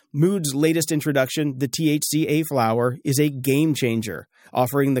 Mood's latest introduction, the THCA flower, is a game changer,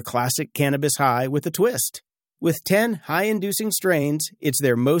 offering the classic cannabis high with a twist. With 10 high-inducing strains, it's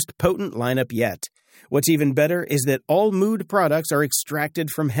their most potent lineup yet. What's even better is that all Mood products are extracted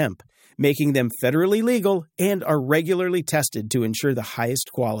from hemp, making them federally legal and are regularly tested to ensure the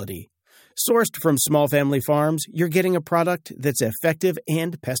highest quality. Sourced from small family farms, you're getting a product that's effective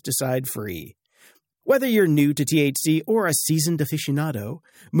and pesticide-free. Whether you're new to THC or a seasoned aficionado,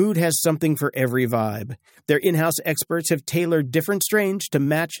 Mood has something for every vibe. Their in-house experts have tailored different strains to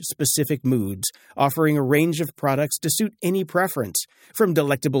match specific moods, offering a range of products to suit any preference. From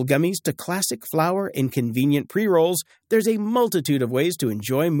delectable gummies to classic flower and convenient pre-rolls, there's a multitude of ways to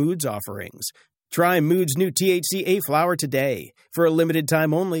enjoy Mood's offerings. Try Mood's new THCA flower today. For a limited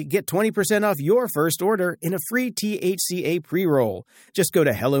time only, get 20% off your first order in a free THCA pre-roll. Just go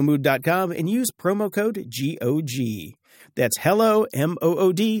to HelloMood.com and use promo code GOG. That's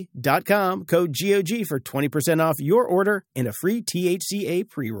HelloMood.com, code GOG for 20% off your order and a free THCA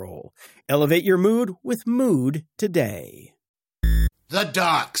pre-roll. Elevate your mood with Mood today. The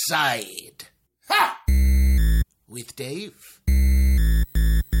Dark Side. Ha! With Dave.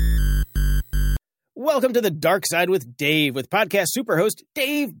 Welcome to The Dark Side with Dave, with podcast superhost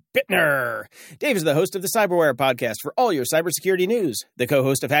Dave Bittner. Dave is the host of the Cyberware podcast for all your cybersecurity news, the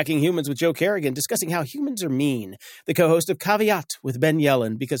co-host of Hacking Humans with Joe Kerrigan, discussing how humans are mean, the co-host of Caveat with Ben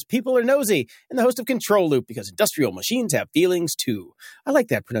Yellen, because people are nosy, and the host of Control Loop, because industrial machines have feelings too. I like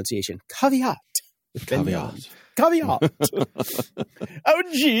that pronunciation. Caveat. Caveat. Caveat. Oh,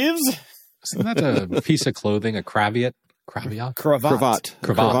 jeez. Isn't that a piece of clothing, a cravat? Cravat? Cravat.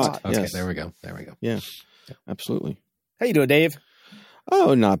 Cravat. Okay, yes. there we go. Yeah, absolutely. How you doing, Dave?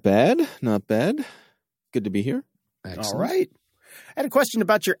 Oh, not bad. Not bad. Good to be here. Excellent. All right. I had a question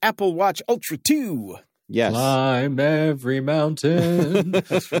about your Apple Watch Ultra 2. Yes. Climb every mountain.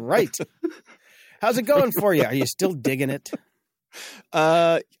 That's right. How's it going for you? Are you still digging it?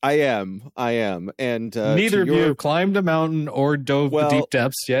 I am. And Neither of you have climbed a mountain or dove the deep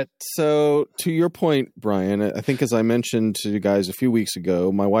depths yet. So to your point, Brian, I think as I mentioned to you guys a few weeks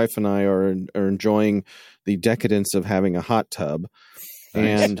ago, my wife and I are enjoying the decadence of having a hot tub.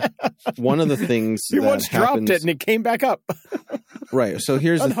 And one of the things You that once happens, dropped it and it came back up. right. So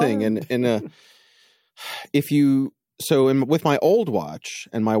here's the thing. With my old watch,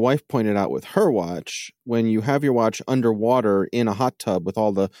 and my wife pointed out with her watch, when you have your watch underwater in a hot tub with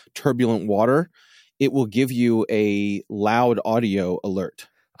all the turbulent water, it will give you a loud audio alert.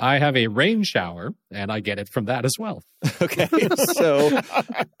 I have a rain shower, and I get it from that as well. Okay. So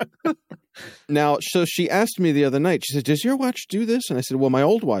she asked me the other night, she said, does your watch do this? And I said, well, my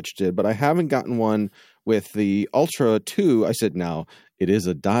old watch did, but I haven't gotten one with the Ultra 2. I said, now, it is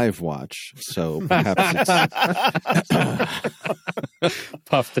a dive watch, so perhaps it's...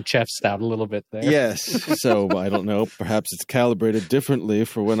 Puff the chest out a little bit there. Yes, so I don't know. Perhaps it's calibrated differently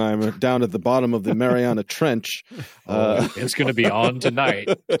for when I'm down at the bottom of the Mariana Trench. It's going to be on tonight.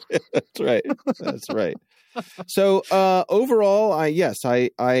 That's right. So overall, I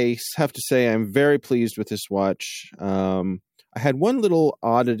have to say I'm very pleased with this watch. I had one little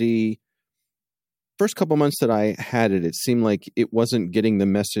oddity. First couple months that I had it, it seemed like it wasn't getting the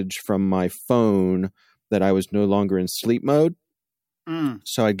message from my phone that I was no longer in sleep mode.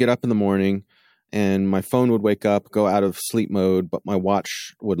 So I'd get up in the morning and my phone would wake up, go out of sleep mode, but my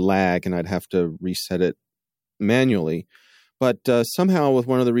watch would lag and I'd have to reset it manually. But somehow with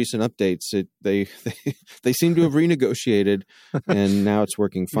one of the recent updates, they seem to have renegotiated and now it's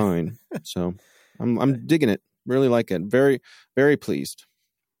working fine. So I'm digging it. Really like it. Very, very pleased.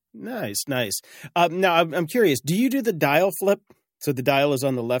 Nice. Now, I'm curious. Do you do the dial flip? So the dial is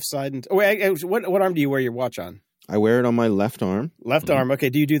on the left side. What arm do you wear your watch on? I wear it on my left arm. Left arm. Okay.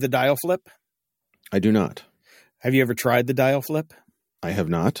 Do you do the dial flip? I do not. Have you ever tried the dial flip? I have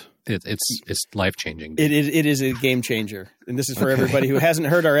not. It's life-changing. It is a game changer. And this is for everybody who hasn't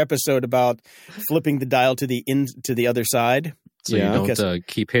heard our episode about flipping the dial to the other side. So you don't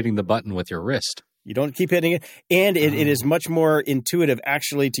keep hitting the button with your wrist. You don't keep hitting it. And it is much more intuitive,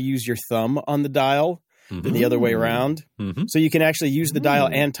 actually, to use your thumb on the dial than the other way around. Mm-hmm. So you can actually use the dial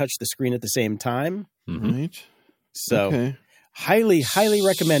and touch the screen at the same time. Mm-hmm. Right. So highly, highly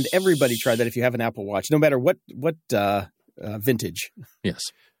recommend everybody try that if you have an Apple Watch, no matter what vintage. Yes.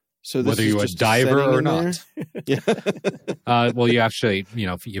 So whether you're a diver or not. Yeah. Well, you actually,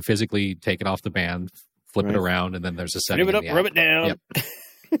 you physically take it off the band, flip it around, and then there's a setting. Rub it up, rub it down. Yep.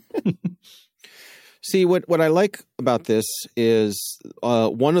 See, what I like about this is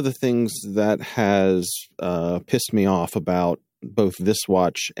one of the things that has pissed me off about both this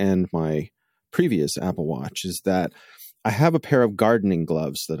watch and my previous Apple Watch is that I have a pair of gardening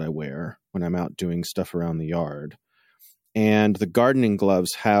gloves that I wear when I'm out doing stuff around the yard. And the gardening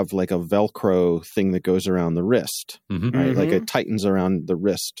gloves have like a Velcro thing that goes around the wrist, right? Like it tightens around the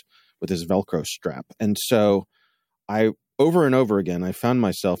wrist with this Velcro strap. And so over and over again, I found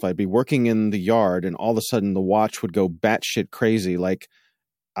myself, I'd be working in the yard and all of a sudden the watch would go batshit crazy. Like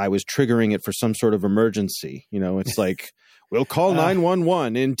I was triggering it for some sort of emergency. It's like We'll call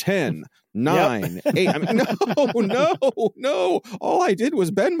 911 in 10, 9, 8. I mean, no. All I did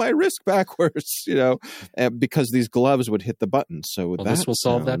was bend my wrist backwards, because these gloves would hit the buttons. So this will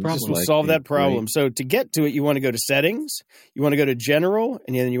solve that problem. This will solve that problem. So to get to it, you want to go to settings, you want to go to general,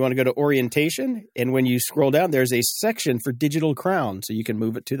 and then you want to go to orientation. And when you scroll down, there's a section for digital crown, so you can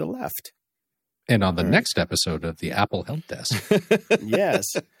move it to the left. And on the next episode of the Apple Help Desk. Yes.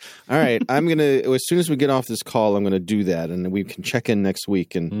 All right. I'm going to, as soon as we get off this call, I'm going to do that. And we can check in next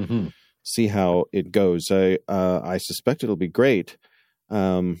week and see how it goes. I suspect it'll be great.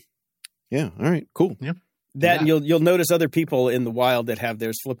 Yeah. All right. Cool. Yeah. And you'll notice other people in the wild that have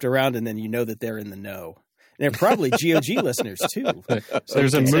theirs flipped around, and then you know that they're in the know. And they're probably GOG listeners too. So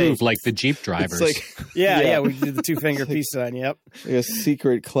there's a move like the Jeep drivers. Yeah. We do the 2-finger peace sign. Yep. A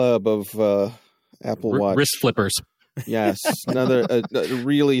secret club of Apple Watch wrist flippers. Yes, another a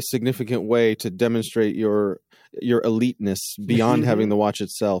really significant way to demonstrate your eliteness beyond having the watch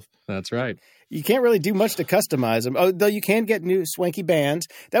itself. That's right. You can't really do much to customize them, though you can get new swanky bands.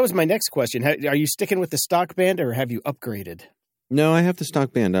 That was my next question. Are you sticking with the stock band, or have you upgraded? No, I have the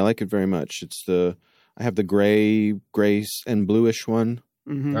stock band. I like it very much. I have the gray and bluish one.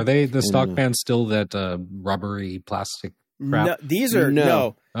 Mm-hmm. Are they the stock bands still that rubbery plastic crap? No, these are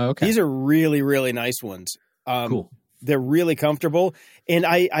no. Oh, okay. These are really, really nice ones. Cool. They're really comfortable. And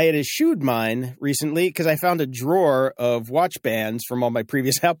I had eschewed mine recently because I found a drawer of watch bands from all my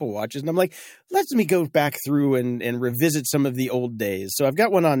previous Apple Watches. And I'm like, let me go back through and revisit some of the old days. So I've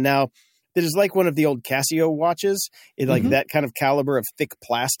got one on now that is like one of the old Casio watches. It's like that kind of caliber of thick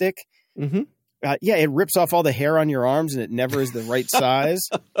plastic. Mm-hmm. It rips off all the hair on your arms and it never is the right size.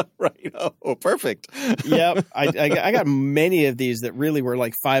 Right. Oh, perfect. Yep. I got many of these that really were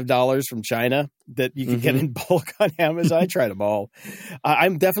like $5 from China that you could get in bulk on Amazon. I tried them all.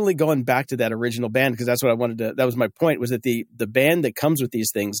 I'm definitely going back to that original band because that's what I wanted to, that was my point, was that the band that comes with these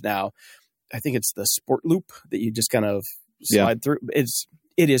things now, I think it's the Sport Loop that you just kind of slide through.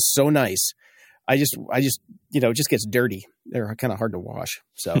 It is so nice. I just it just gets dirty. They're kind of hard to wash.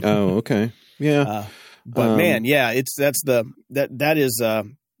 So okay. Yeah. But man, that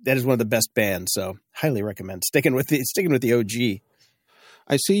is one of the best bands. So highly recommend sticking with the OG.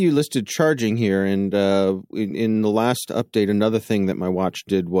 I see you listed charging here, and in the last update, another thing that my watch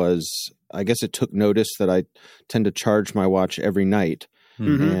did was, I guess it took notice that I tend to charge my watch every night.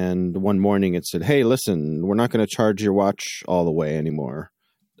 Mm-hmm. And one morning it said, "Hey, listen, we're not going to charge your watch all the way anymore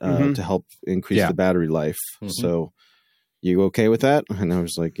to help increase the battery life." Mm-hmm. So, you okay with that? And I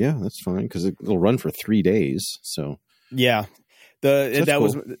was like, "Yeah, that's fine," because it'll run for 3 days. So yeah,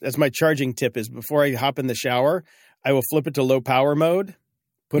 that's my charging tip: is before I hop in the shower, I will flip it to low power mode,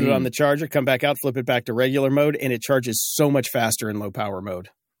 put it on the charger, come back out, flip it back to regular mode, and it charges so much faster in low power mode.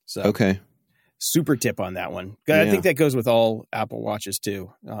 So okay. Super tip on that one. I think that goes with all Apple Watches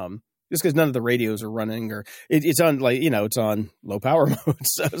too. Just because none of the radios are running, or it's on it's on low power mode,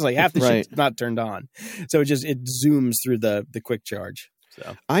 so it's like half the shit's not turned on. So it zooms through the quick charge.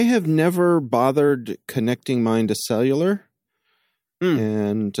 So I have never bothered connecting mine to cellular,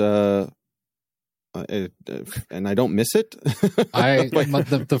 and I don't miss it.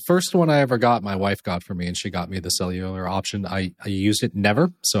 The first one I ever got, my wife got for me, and she got me the cellular option. I used it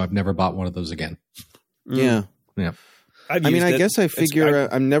never, so I've never bought one of those again. Yeah. I guess I figure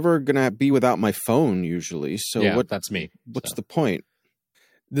I'm never gonna be without my phone usually. So that's me. What's the point?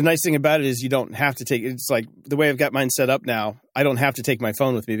 The nice thing about it is you don't have to take. It's like the way I've got mine set up now. I don't have to take my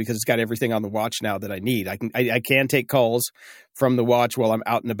phone with me because it's got everything on the watch now that I need. I can take calls from the watch while I'm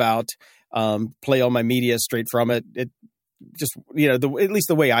out and about. Play all my media straight from it. It just at least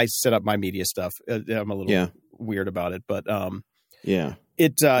the way I set up my media stuff. I'm a little weird about it, but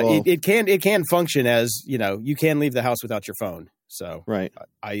it can function as you can leave the house without your phone. So right,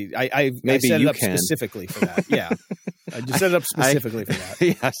 I set it up specifically for that. Yeah, I just set it up specifically for that.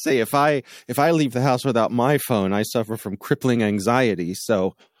 Yeah, say if I leave the house without my phone, I suffer from crippling anxiety.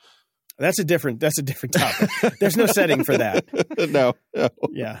 So that's a different topic. There's no setting for that. No.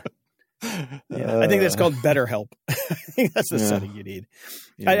 Yeah. Yeah, I think that's called BetterHelp. I think that's the setting you need.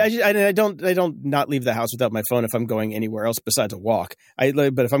 Yeah. I don't not leave the house without my phone if I'm going anywhere else besides a walk. But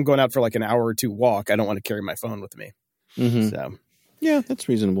if I'm going out for like an hour or two walk, I don't want to carry my phone with me. Mm-hmm. So yeah, that's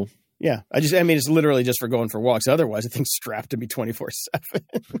reasonable. Yeah, it's literally just for going for walks. Otherwise, the thing's strapped to me 24/7.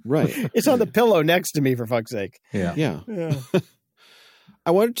 Right, it's on the pillow next to me, for fuck's sake. Yeah.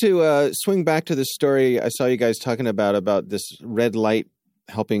 I wanted to swing back to this story I saw you guys talking about this red light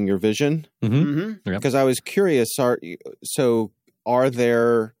helping your vision, because I was curious. Is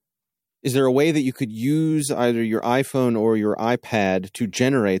there a way that you could use either your iPhone or your iPad to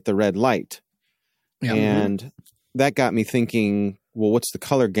generate the red light? Yeah. And that got me thinking, well, what's the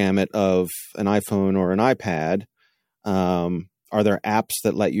color gamut of an iPhone or an iPad? Are there apps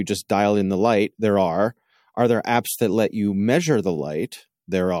that let you just dial in the light? There are. Are there apps that let you measure the light?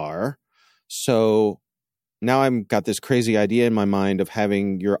 There are. So now I've got this crazy idea in my mind of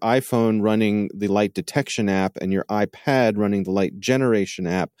having your iPhone running the light detection app and your iPad running the light generation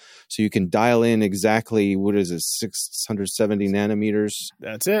app. So you can dial in exactly, 670 nanometers?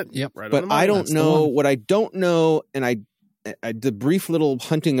 That's it. Yep. Right. But I don't know what I don't know. And the brief little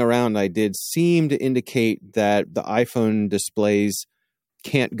hunting around I did seemed to indicate that the iPhone displays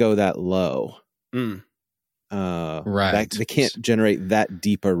can't go that low. Right. They can't generate that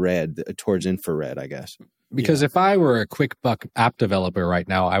deep a red towards infrared, I guess. Because if I were a quick buck app developer right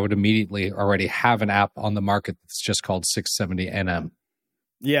now, I would immediately already have an app on the market that's just called 670 NM.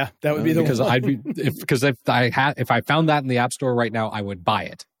 Yeah, that would be the because one. if I found that in the App Store right now, I would buy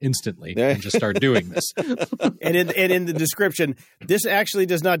it instantly and just start doing this. And in the description, this actually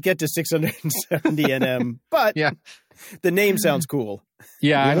does not get to 670 NM, but the name sounds cool.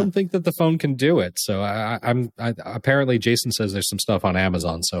 Yeah, I don't think that the phone can do it. So apparently Jason says there's some stuff on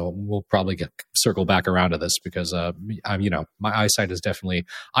Amazon. So we'll probably circle back around to this because my eyesight is definitely.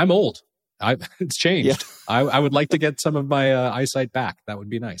 I'm old. It's changed. Yeah. I would like to get some of my eyesight back. That would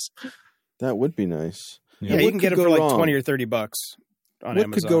be nice. That would be nice. Yeah, you can get it for like $20 or $30 on Amazon.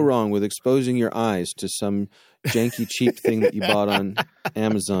 What could go wrong with exposing your eyes to some janky cheap thing that you bought on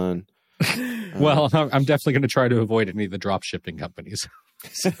Amazon? Well, I'm definitely going to try to avoid any of the drop shipping companies.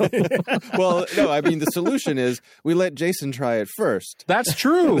 Well, no, I mean, the solution is we let Jason try it first. That's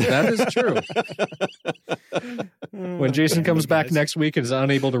true. That is true. When Jason comes back next week and is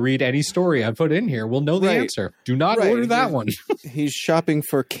unable to read any story I put in here, we'll know the answer. Do not order that one. He's shopping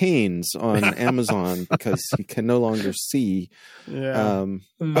for canes on Amazon because he can no longer see. Yeah.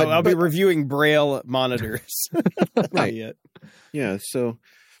 I'll be reviewing Braille monitors. Right. Yeah. So.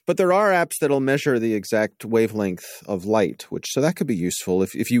 But there are apps that'll measure the exact wavelength of light, so that could be useful.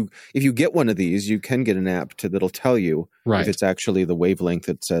 If you get one of these, you can get an app that'll tell you if it's actually the wavelength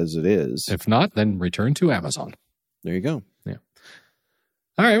it says it is. If not, then return to Amazon. There you go. Yeah.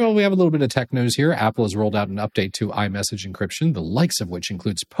 All right. Well, we have a little bit of tech news here. Apple has rolled out an update to iMessage encryption, the likes of which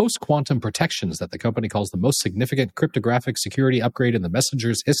includes post-quantum protections that the company calls the most significant cryptographic security upgrade in the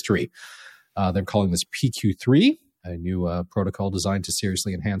messenger's history. They're calling this PQ3. A new protocol designed to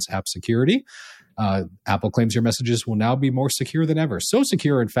seriously enhance app security. Apple claims your messages will now be more secure than ever. So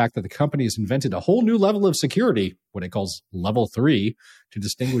secure, in fact, that the company has invented a whole new level of security, what it calls level 3, to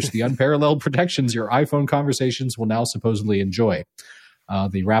distinguish the unparalleled protections your iPhone conversations will now supposedly enjoy.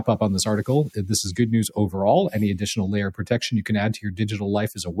 The wrap up on this article, this is good news overall. Any additional layer of protection you can add to your digital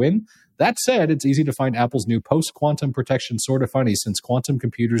life is a win. That said, it's easy to find Apple's new post-quantum protection sort of funny since quantum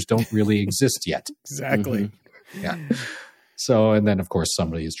computers don't really exist yet. Exactly. Mm-hmm. Yeah. So, and then of course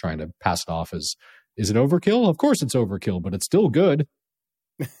somebody is trying to pass it off as, is it overkill? Of course it's overkill, but it's still good.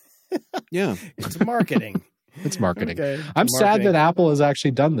 Yeah. It's marketing. It's marketing. Okay. I'm sad that Apple has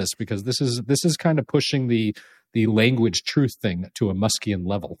actually done this because this is kind of pushing the language truth thing to a Muskian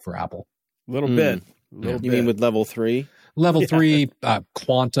level for Apple. A little bit. You mean with level 3? Level 3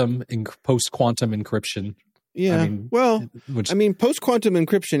 quantum post-quantum encryption. Yeah. Post-quantum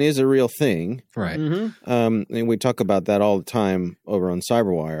encryption is a real thing. Right. Mm-hmm. And we talk about that all the time over on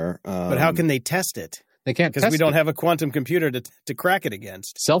CyberWire. But how can they test it? They can't because we don't have a quantum computer to crack it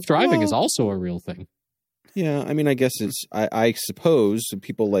against. Self-driving is also a real thing. Yeah, I mean, I guess it's. I suppose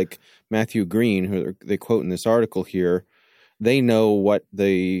people like Matthew Green, who they quote in this article here, they know what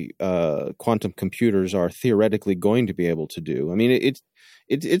the quantum computers are theoretically going to be able to do. I mean,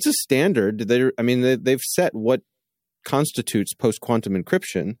 it's a standard. They've set what constitutes post-quantum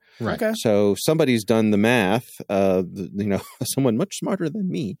encryption. Right. Okay. So somebody's done the math. Someone much smarter than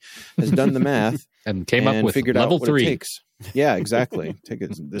me has done the math and came up with figured level out what 3. it takes. Yeah, exactly. Take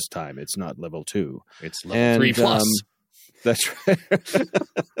it this time. It's not level 2. It's level 3 plus. That's right.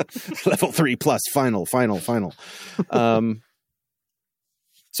 Level 3 plus. Final.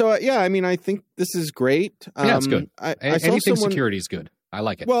 So I think this is great. Yeah, it's good. Anything security is good. I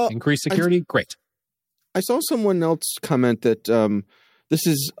like it. Well, increased security, great. I saw someone else comment that this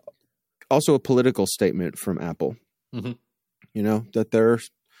is also a political statement from Apple. Mm-hmm. That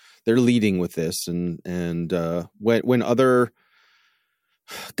they're leading with this, and when other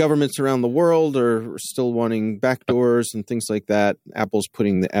governments around the world are still wanting backdoors and things like that, Apple's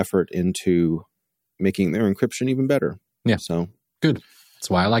putting the effort into making their encryption even better. Yeah, so good. That's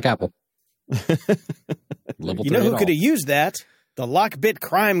why I like Apple. Level 3 who could have used that? The Lockbit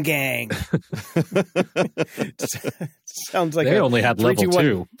crime gang. Sounds like they only had level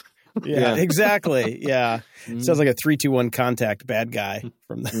 2. Yeah, exactly. Yeah. Sounds like a 3-2-1 contact bad guy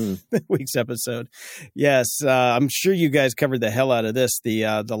from the week's episode. Yes. I'm sure you guys covered the hell out of this. The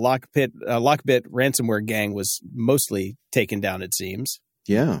Lockbit ransomware gang was mostly taken down, it seems.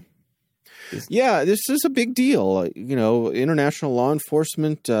 Yeah. Yeah, this is a big deal. International law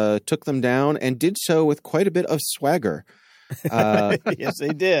enforcement took them down and did so with quite a bit of swagger. Yes, they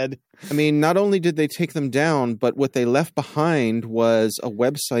did. I mean, not only did they take them down, but what they left behind was a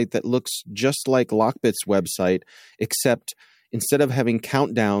website that looks just like Lockbit's website, except instead of having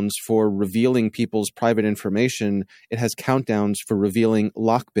countdowns for revealing people's private information, it has countdowns for revealing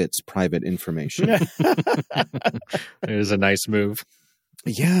Lockbit's private information. It is a nice move.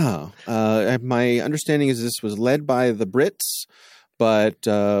 Yeah. My understanding is this was led by the Brits, but,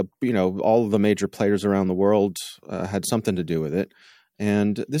 all of the major players around the world had something to do with it.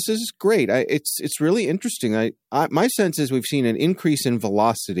 And this is great. It's really interesting. My sense is we've seen an increase in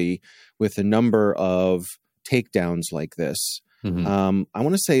velocity with the number of takedowns like this. Mm-hmm. I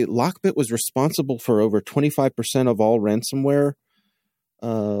want to say Lockbit was responsible for over 25% of all ransomware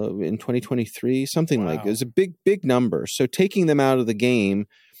in 2023, something like it. It's a big number. So taking them out of the game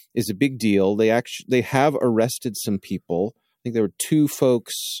is a big deal. They have arrested some people. I think there were 2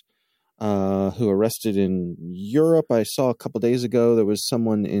 folks who arrested in Europe. I saw a couple days ago there was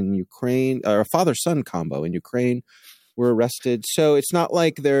someone in Ukraine, or a father-son combo in Ukraine were arrested. So it's not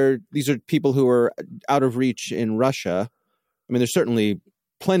like these are people who are out of reach in Russia. I mean, there's certainly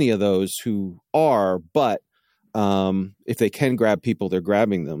plenty of those who are, but if they can grab people, they're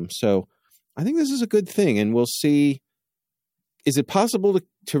grabbing them. So I think this is a good thing, and we'll see. Is it possible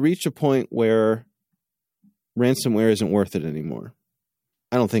to reach a point where ransomware isn't worth it anymore?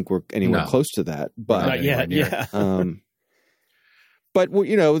 I don't think we're anywhere close to that, but not yet. Yeah. But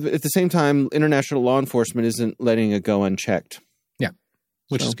at the same time, international law enforcement isn't letting it go unchecked. Yeah,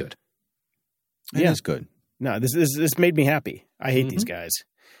 which is good. It is good. No, this made me happy. I hate these guys.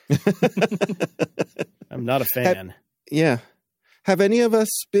 I'm not a fan. Have any of us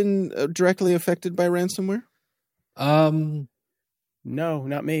been directly affected by ransomware? No,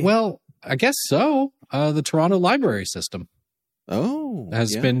 not me. Well, I guess so. The Toronto library system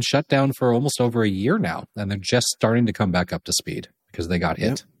has been shut down for almost over a year now, and they're just starting to come back up to speed because they got hit.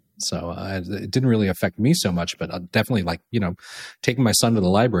 Yep. So it didn't really affect me so much, but definitely taking my son to the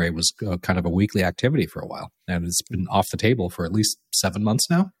library was kind of a weekly activity for a while, and it's been off the table for at least 7 months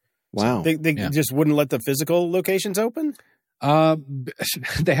now. Wow. So they just wouldn't let the physical locations open?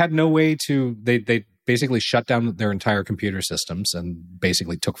 They had no way to, they basically shut down their entire computer systems and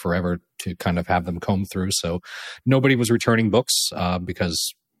basically took forever to kind of have them comb through. So nobody was returning books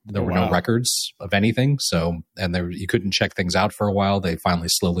because there were no records of anything. So, and you couldn't check things out for a while. They finally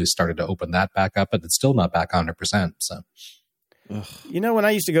slowly started to open that back up, but it's still not back 100%. So. When I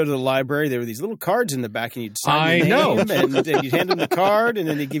used to go to the library, there were these little cards in the back, and you'd sign your name, and you'd hand them the card, and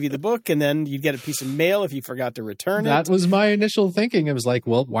then they'd give you the book, and then you'd get a piece of mail if you forgot to return it. That was my initial thinking. It was like,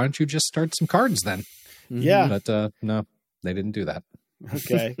 well, why don't you just start some cards then? Yeah. But no, they didn't do that.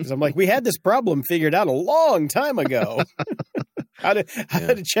 Okay. Because I'm like, we had this problem figured out a long time ago. how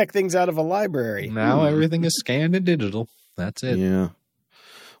to check things out of a library. Now everything is scanned and digital. That's it. Yeah.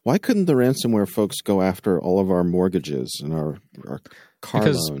 Why couldn't the ransomware folks go after all of our mortgages and our car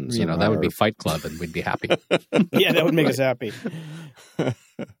loans? Because, that would be Fight Club and we'd be happy. Yeah, that would make us happy.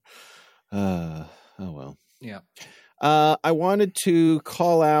 Oh, well. Yeah. I wanted to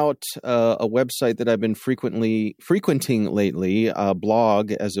call out a website that I've been frequenting lately, a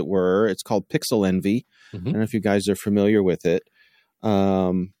blog, as it were. It's called Pixel Envy. Mm-hmm. I don't know if you guys are familiar with it.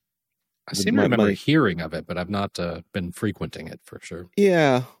 I seem to remember hearing of it, but I've not been frequenting it for sure.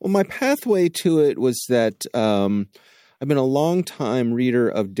 Yeah. Well, my pathway to it was that I've been a long-time reader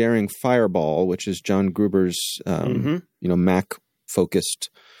of Daring Fireball, which is John Gruber's, Mac-focused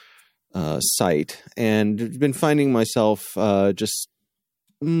site, and been finding myself just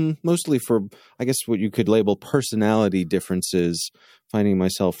mostly for, I guess, what you could label personality differences, finding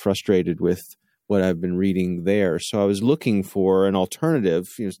myself frustrated with what I've been reading there. So I was looking for an alternative,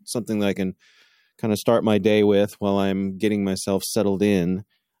 something that I can kind of start my day with while I'm getting myself settled in.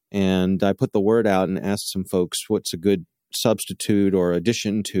 And I put the word out and asked some folks what's a good substitute or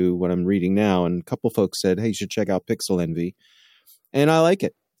addition to what I'm reading now. And a couple folks said, hey, you should check out Pixel Envy. And I like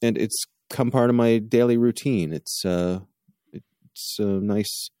it. And it's come part of my daily routine. It's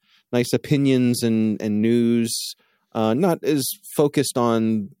nice opinions and news. Not as focused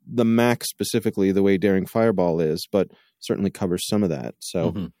on the Mac specifically the way Daring Fireball is, but certainly covers some of that.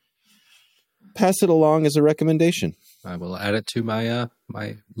 So pass it along as a recommendation. I will add it to my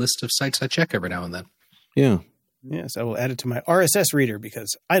my list of sites I check every now and then. Yeah. Yes, I will add it to my RSS reader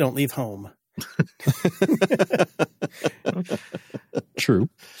because I don't leave home. True.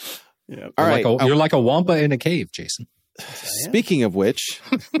 Yeah. All right. You're like a wampa in a cave, Jason. Speaking of which,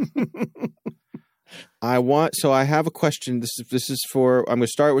 I have a question. This is for, I'm going to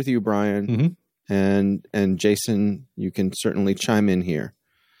start with you, Brian, and Jason, you can certainly chime in here.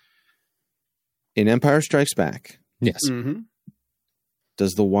 In Empire Strikes Back, Yes.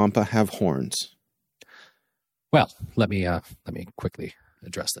 Does the wampa have horns? Well, let me quickly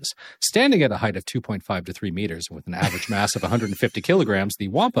address this. Standing at a height of 2.5 to 3 meters with an average mass of 150 kilograms, the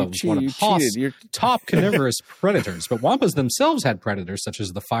wampa was one of Hoth's top carnivorous predators. But wampas themselves had predators such as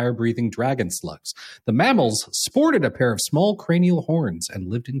the fire-breathing dragon slugs. The mammals sported a pair of small cranial horns and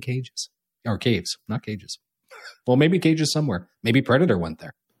lived in cages. Or caves, not cages. Well, maybe cages somewhere. Maybe Predator went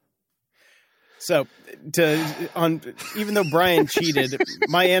there. So, even though Brian cheated,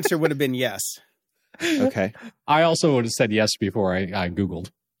 my answer would have been yes. Okay. I also would have said yes before I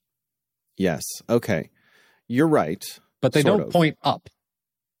Googled. Yes. Okay. You're right. But they don't point up.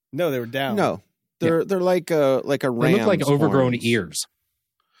 No, they were down. No. They're like a ram's They look like overgrown horns. ears.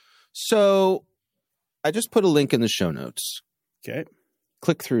 So I just put a link in the show notes. Okay.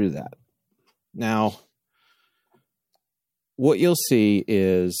 Click through that. Now, what you'll see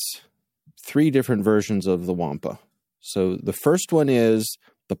is 3 different versions of the wampa. So the first one is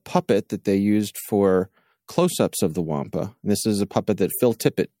the puppet that they used for close-ups of the wampa. And this is a puppet that Phil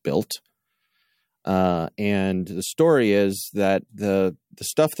Tippett built. And the story is that the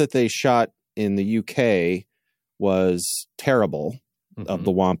stuff that they shot in the UK was terrible of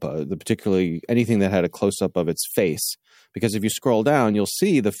the wampa, particularly anything that had a close-up of its face. Because if you scroll down, you'll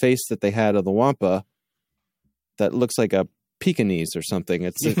see the face that they had of the wampa that looks like a Pekingese or something.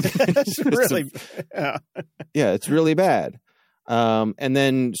 It's really, it's really bad. And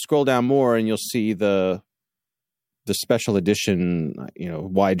then scroll down more, and you'll see the special edition,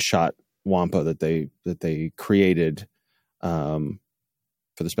 wide shot wampa that they created for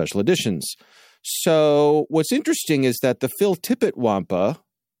the special editions. So what's interesting is that the Phil Tippett wampa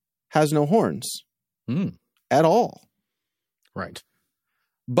has no horns at all. Right.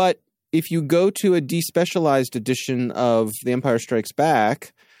 But if you go to a despecialized edition of The Empire Strikes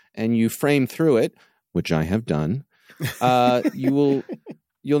Back and you frame through it, which I have done, you'll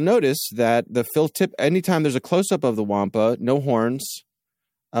notice that the Phil Tippett, anytime there's a close-up of the wampa, no horns.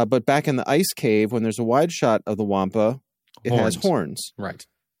 But back in the ice cave, when there's a wide shot of the wampa, it has horns. Right.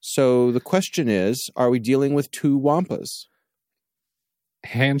 So the question is, are we dealing with 2 wampas?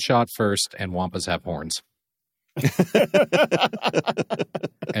 Hand shot first, and wampas have horns.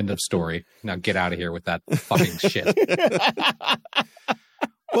 End of story. Now get out of here with that fucking shit.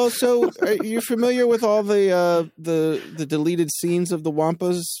 Well, so are you familiar with all the deleted scenes of the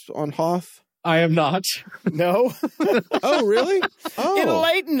wampas on Hoth? I am not. No. Oh, really? Oh.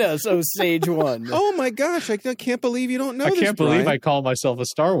 Enlighten us, oh sage one. Oh my gosh! I can't believe you don't know. I this, can't believe Brian. I call myself a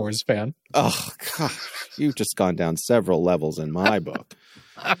Star Wars fan. Oh God, you've just gone down several levels in my book.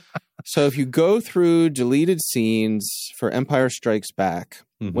 So if you go through deleted scenes for Empire Strikes Back,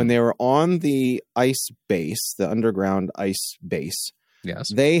 when they were on the ice base, the underground ice base, yes,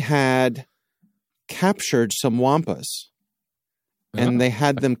 they had captured some wampas, and they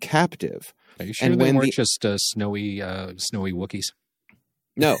had them captive. Are you sure they weren't just snowy Wookiees?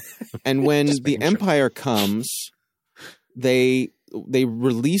 No. And when the Empire comes, they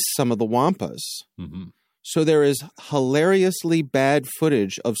release some of the wampas. So there is hilariously bad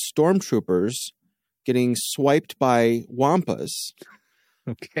footage of stormtroopers getting swiped by wampas.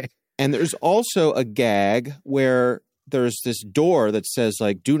 Okay. And there's also a gag where there's this door that says,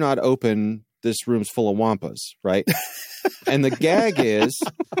 like, do not open, this room's full of wampas, right? And the gag is,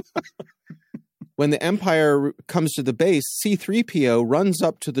 when the Empire comes to the base, C-3PO runs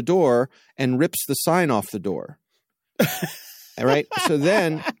up to the door and rips the sign off the door. All right. So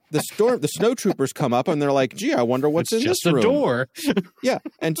then the snowtroopers come up and they're like, gee, I wonder what's in this room. Just a door. Yeah.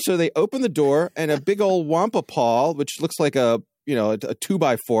 And so they open the door and a big old wampa paw, which looks like a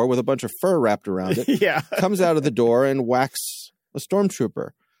 2x4 with a bunch of fur wrapped around it, comes out of the door and whacks a stormtrooper.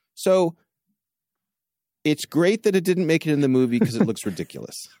 So it's great that it didn't make it in the movie because it looks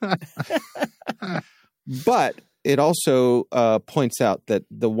ridiculous. But it also points out that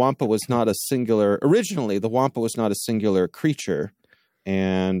the wampa was not a singular – originally, the wampa was not a singular creature.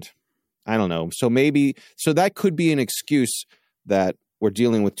 And I don't know. So that could be an excuse that we're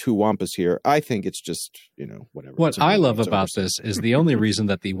dealing with 2 wampas here. I think it's just, whatever. What I love about this is the only reason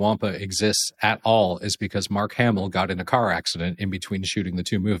that the wampa exists at all is because Mark Hamill got in a car accident in between shooting the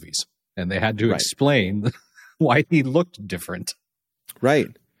 2 movies. And they had to explain why he looked different. Right.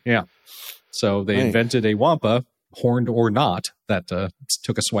 Yeah. So they invented a wampa horned or not, that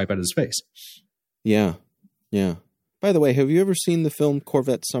took a swipe at his face. Yeah. Yeah. By the way, have you ever seen the film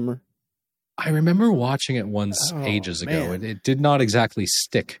Corvette Summer? I remember watching it once ages ago, and it did not exactly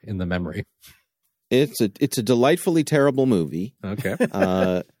stick in the memory. It's a delightfully terrible movie. Okay.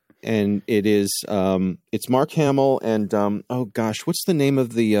 And it is it's Mark Hamill and oh gosh, what's the name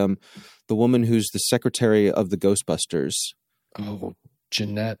of the woman who's the secretary of the Ghostbusters? Oh,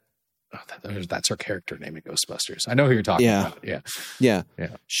 Jeanette. Oh, that's her character name in Ghostbusters. I know who you're talking about. Yeah.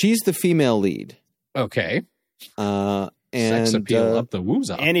 She's the female lead. Okay. And Sex appeal up the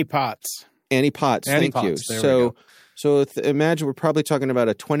woozah. Annie Potts. Thank you. So imagine we're probably talking about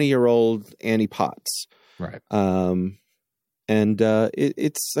a 20-year-old Annie Potts. Right. And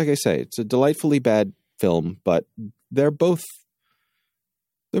it's like I say, it's a delightfully bad film, but they're both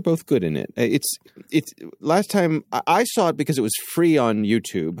good in it. It's last time I saw it because it was free on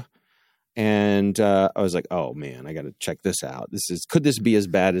YouTube, and I was like, oh man, I got to check this out. Could this be as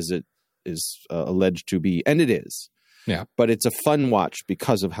bad as it is alleged to be? And it is. Yeah. But it's a fun watch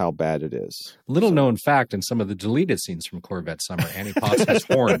because of how bad it is. Little known fact, in some of the deleted scenes from Corvette Summer, Annie Potts has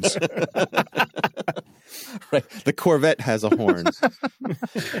horns. Right. The Corvette has a horn.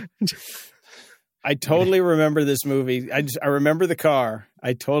 I totally remember this movie. I remember the car.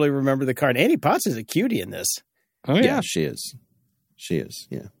 I totally remember the car. And Annie Potts is a cutie in this. Oh, yeah. She is.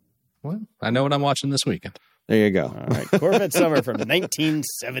 Yeah. Well, I know what I'm watching this weekend. There you go. All right. Corvette Summer from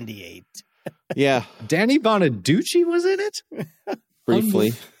 1978. Yeah. Danny Bonaducci was in it?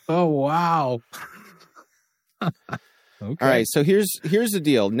 Briefly. Oh, wow. Okay. All right. So here's the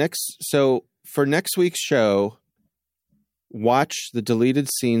deal. So for next week's show, watch the deleted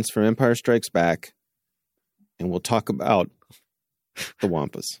scenes from Empire Strikes Back, and we'll talk about the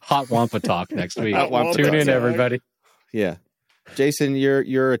Wampas. Hot Wampa talk next week. Tune in, everybody. Yeah. Jason,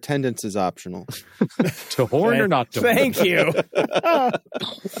 your attendance is optional. To horn or not to horn? Thank you.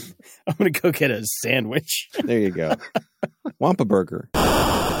 I'm going to go get a sandwich. There you go. Wampa Burger.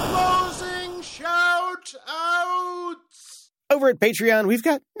 Closing shout outs. Over at Patreon, we've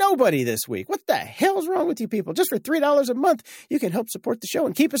got nobody this week. What the hell's wrong with you people? Just for $3 a month, you can help support the show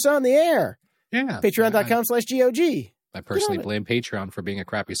and keep us on the air. Yeah. Patreon.com/GOG. I personally blame Patreon for being a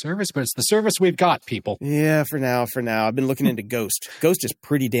crappy service, but it's the service we've got, people. Yeah, for now. I've been looking into Ghost. Ghost is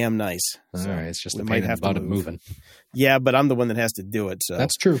pretty damn nice. All right, it's just we the might pain in have the butt to of move. moving. Yeah, but I'm the one that has to do it. So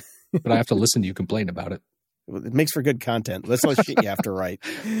That's true. But I have to listen to you complain about it. it makes for good content. Let's let shit you have to write.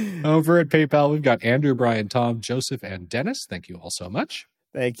 Over at PayPal, we've got Andrew, Brian, Tom, Joseph, and Dennis. Thank you all so much.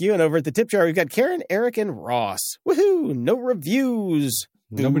 Thank you. And over at the tip jar, we've got Karen, Eric, and Ross. Woohoo! No reviews.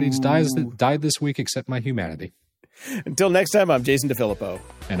 Nobody's died this week except my humanity. Until next time, I'm Jason DeFilippo.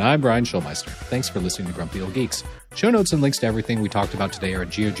 And I'm Brian Schulmeister. Thanks for listening to Grumpy Old Geeks. Show notes and links to everything we talked about today are at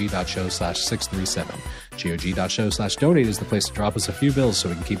gog.show/637. gog.show/donate is the place to drop us a few bills so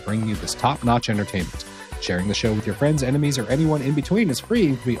we can keep bringing you this top-notch entertainment. Sharing the show with your friends, enemies, or anyone in between is free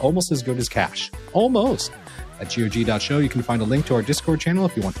and can be almost as good as cash. Almost. At gog.show, you can find a link to our Discord channel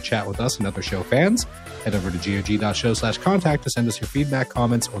if you want to chat with us and other show fans. Head over to gog.show/contact to send us your feedback,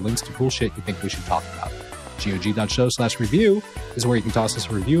 comments, or links to cool shit you think we should talk about. gog.show/review is where you can toss us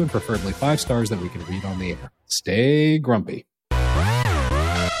a review and preferably 5 stars that we can read on the air. Stay grumpy.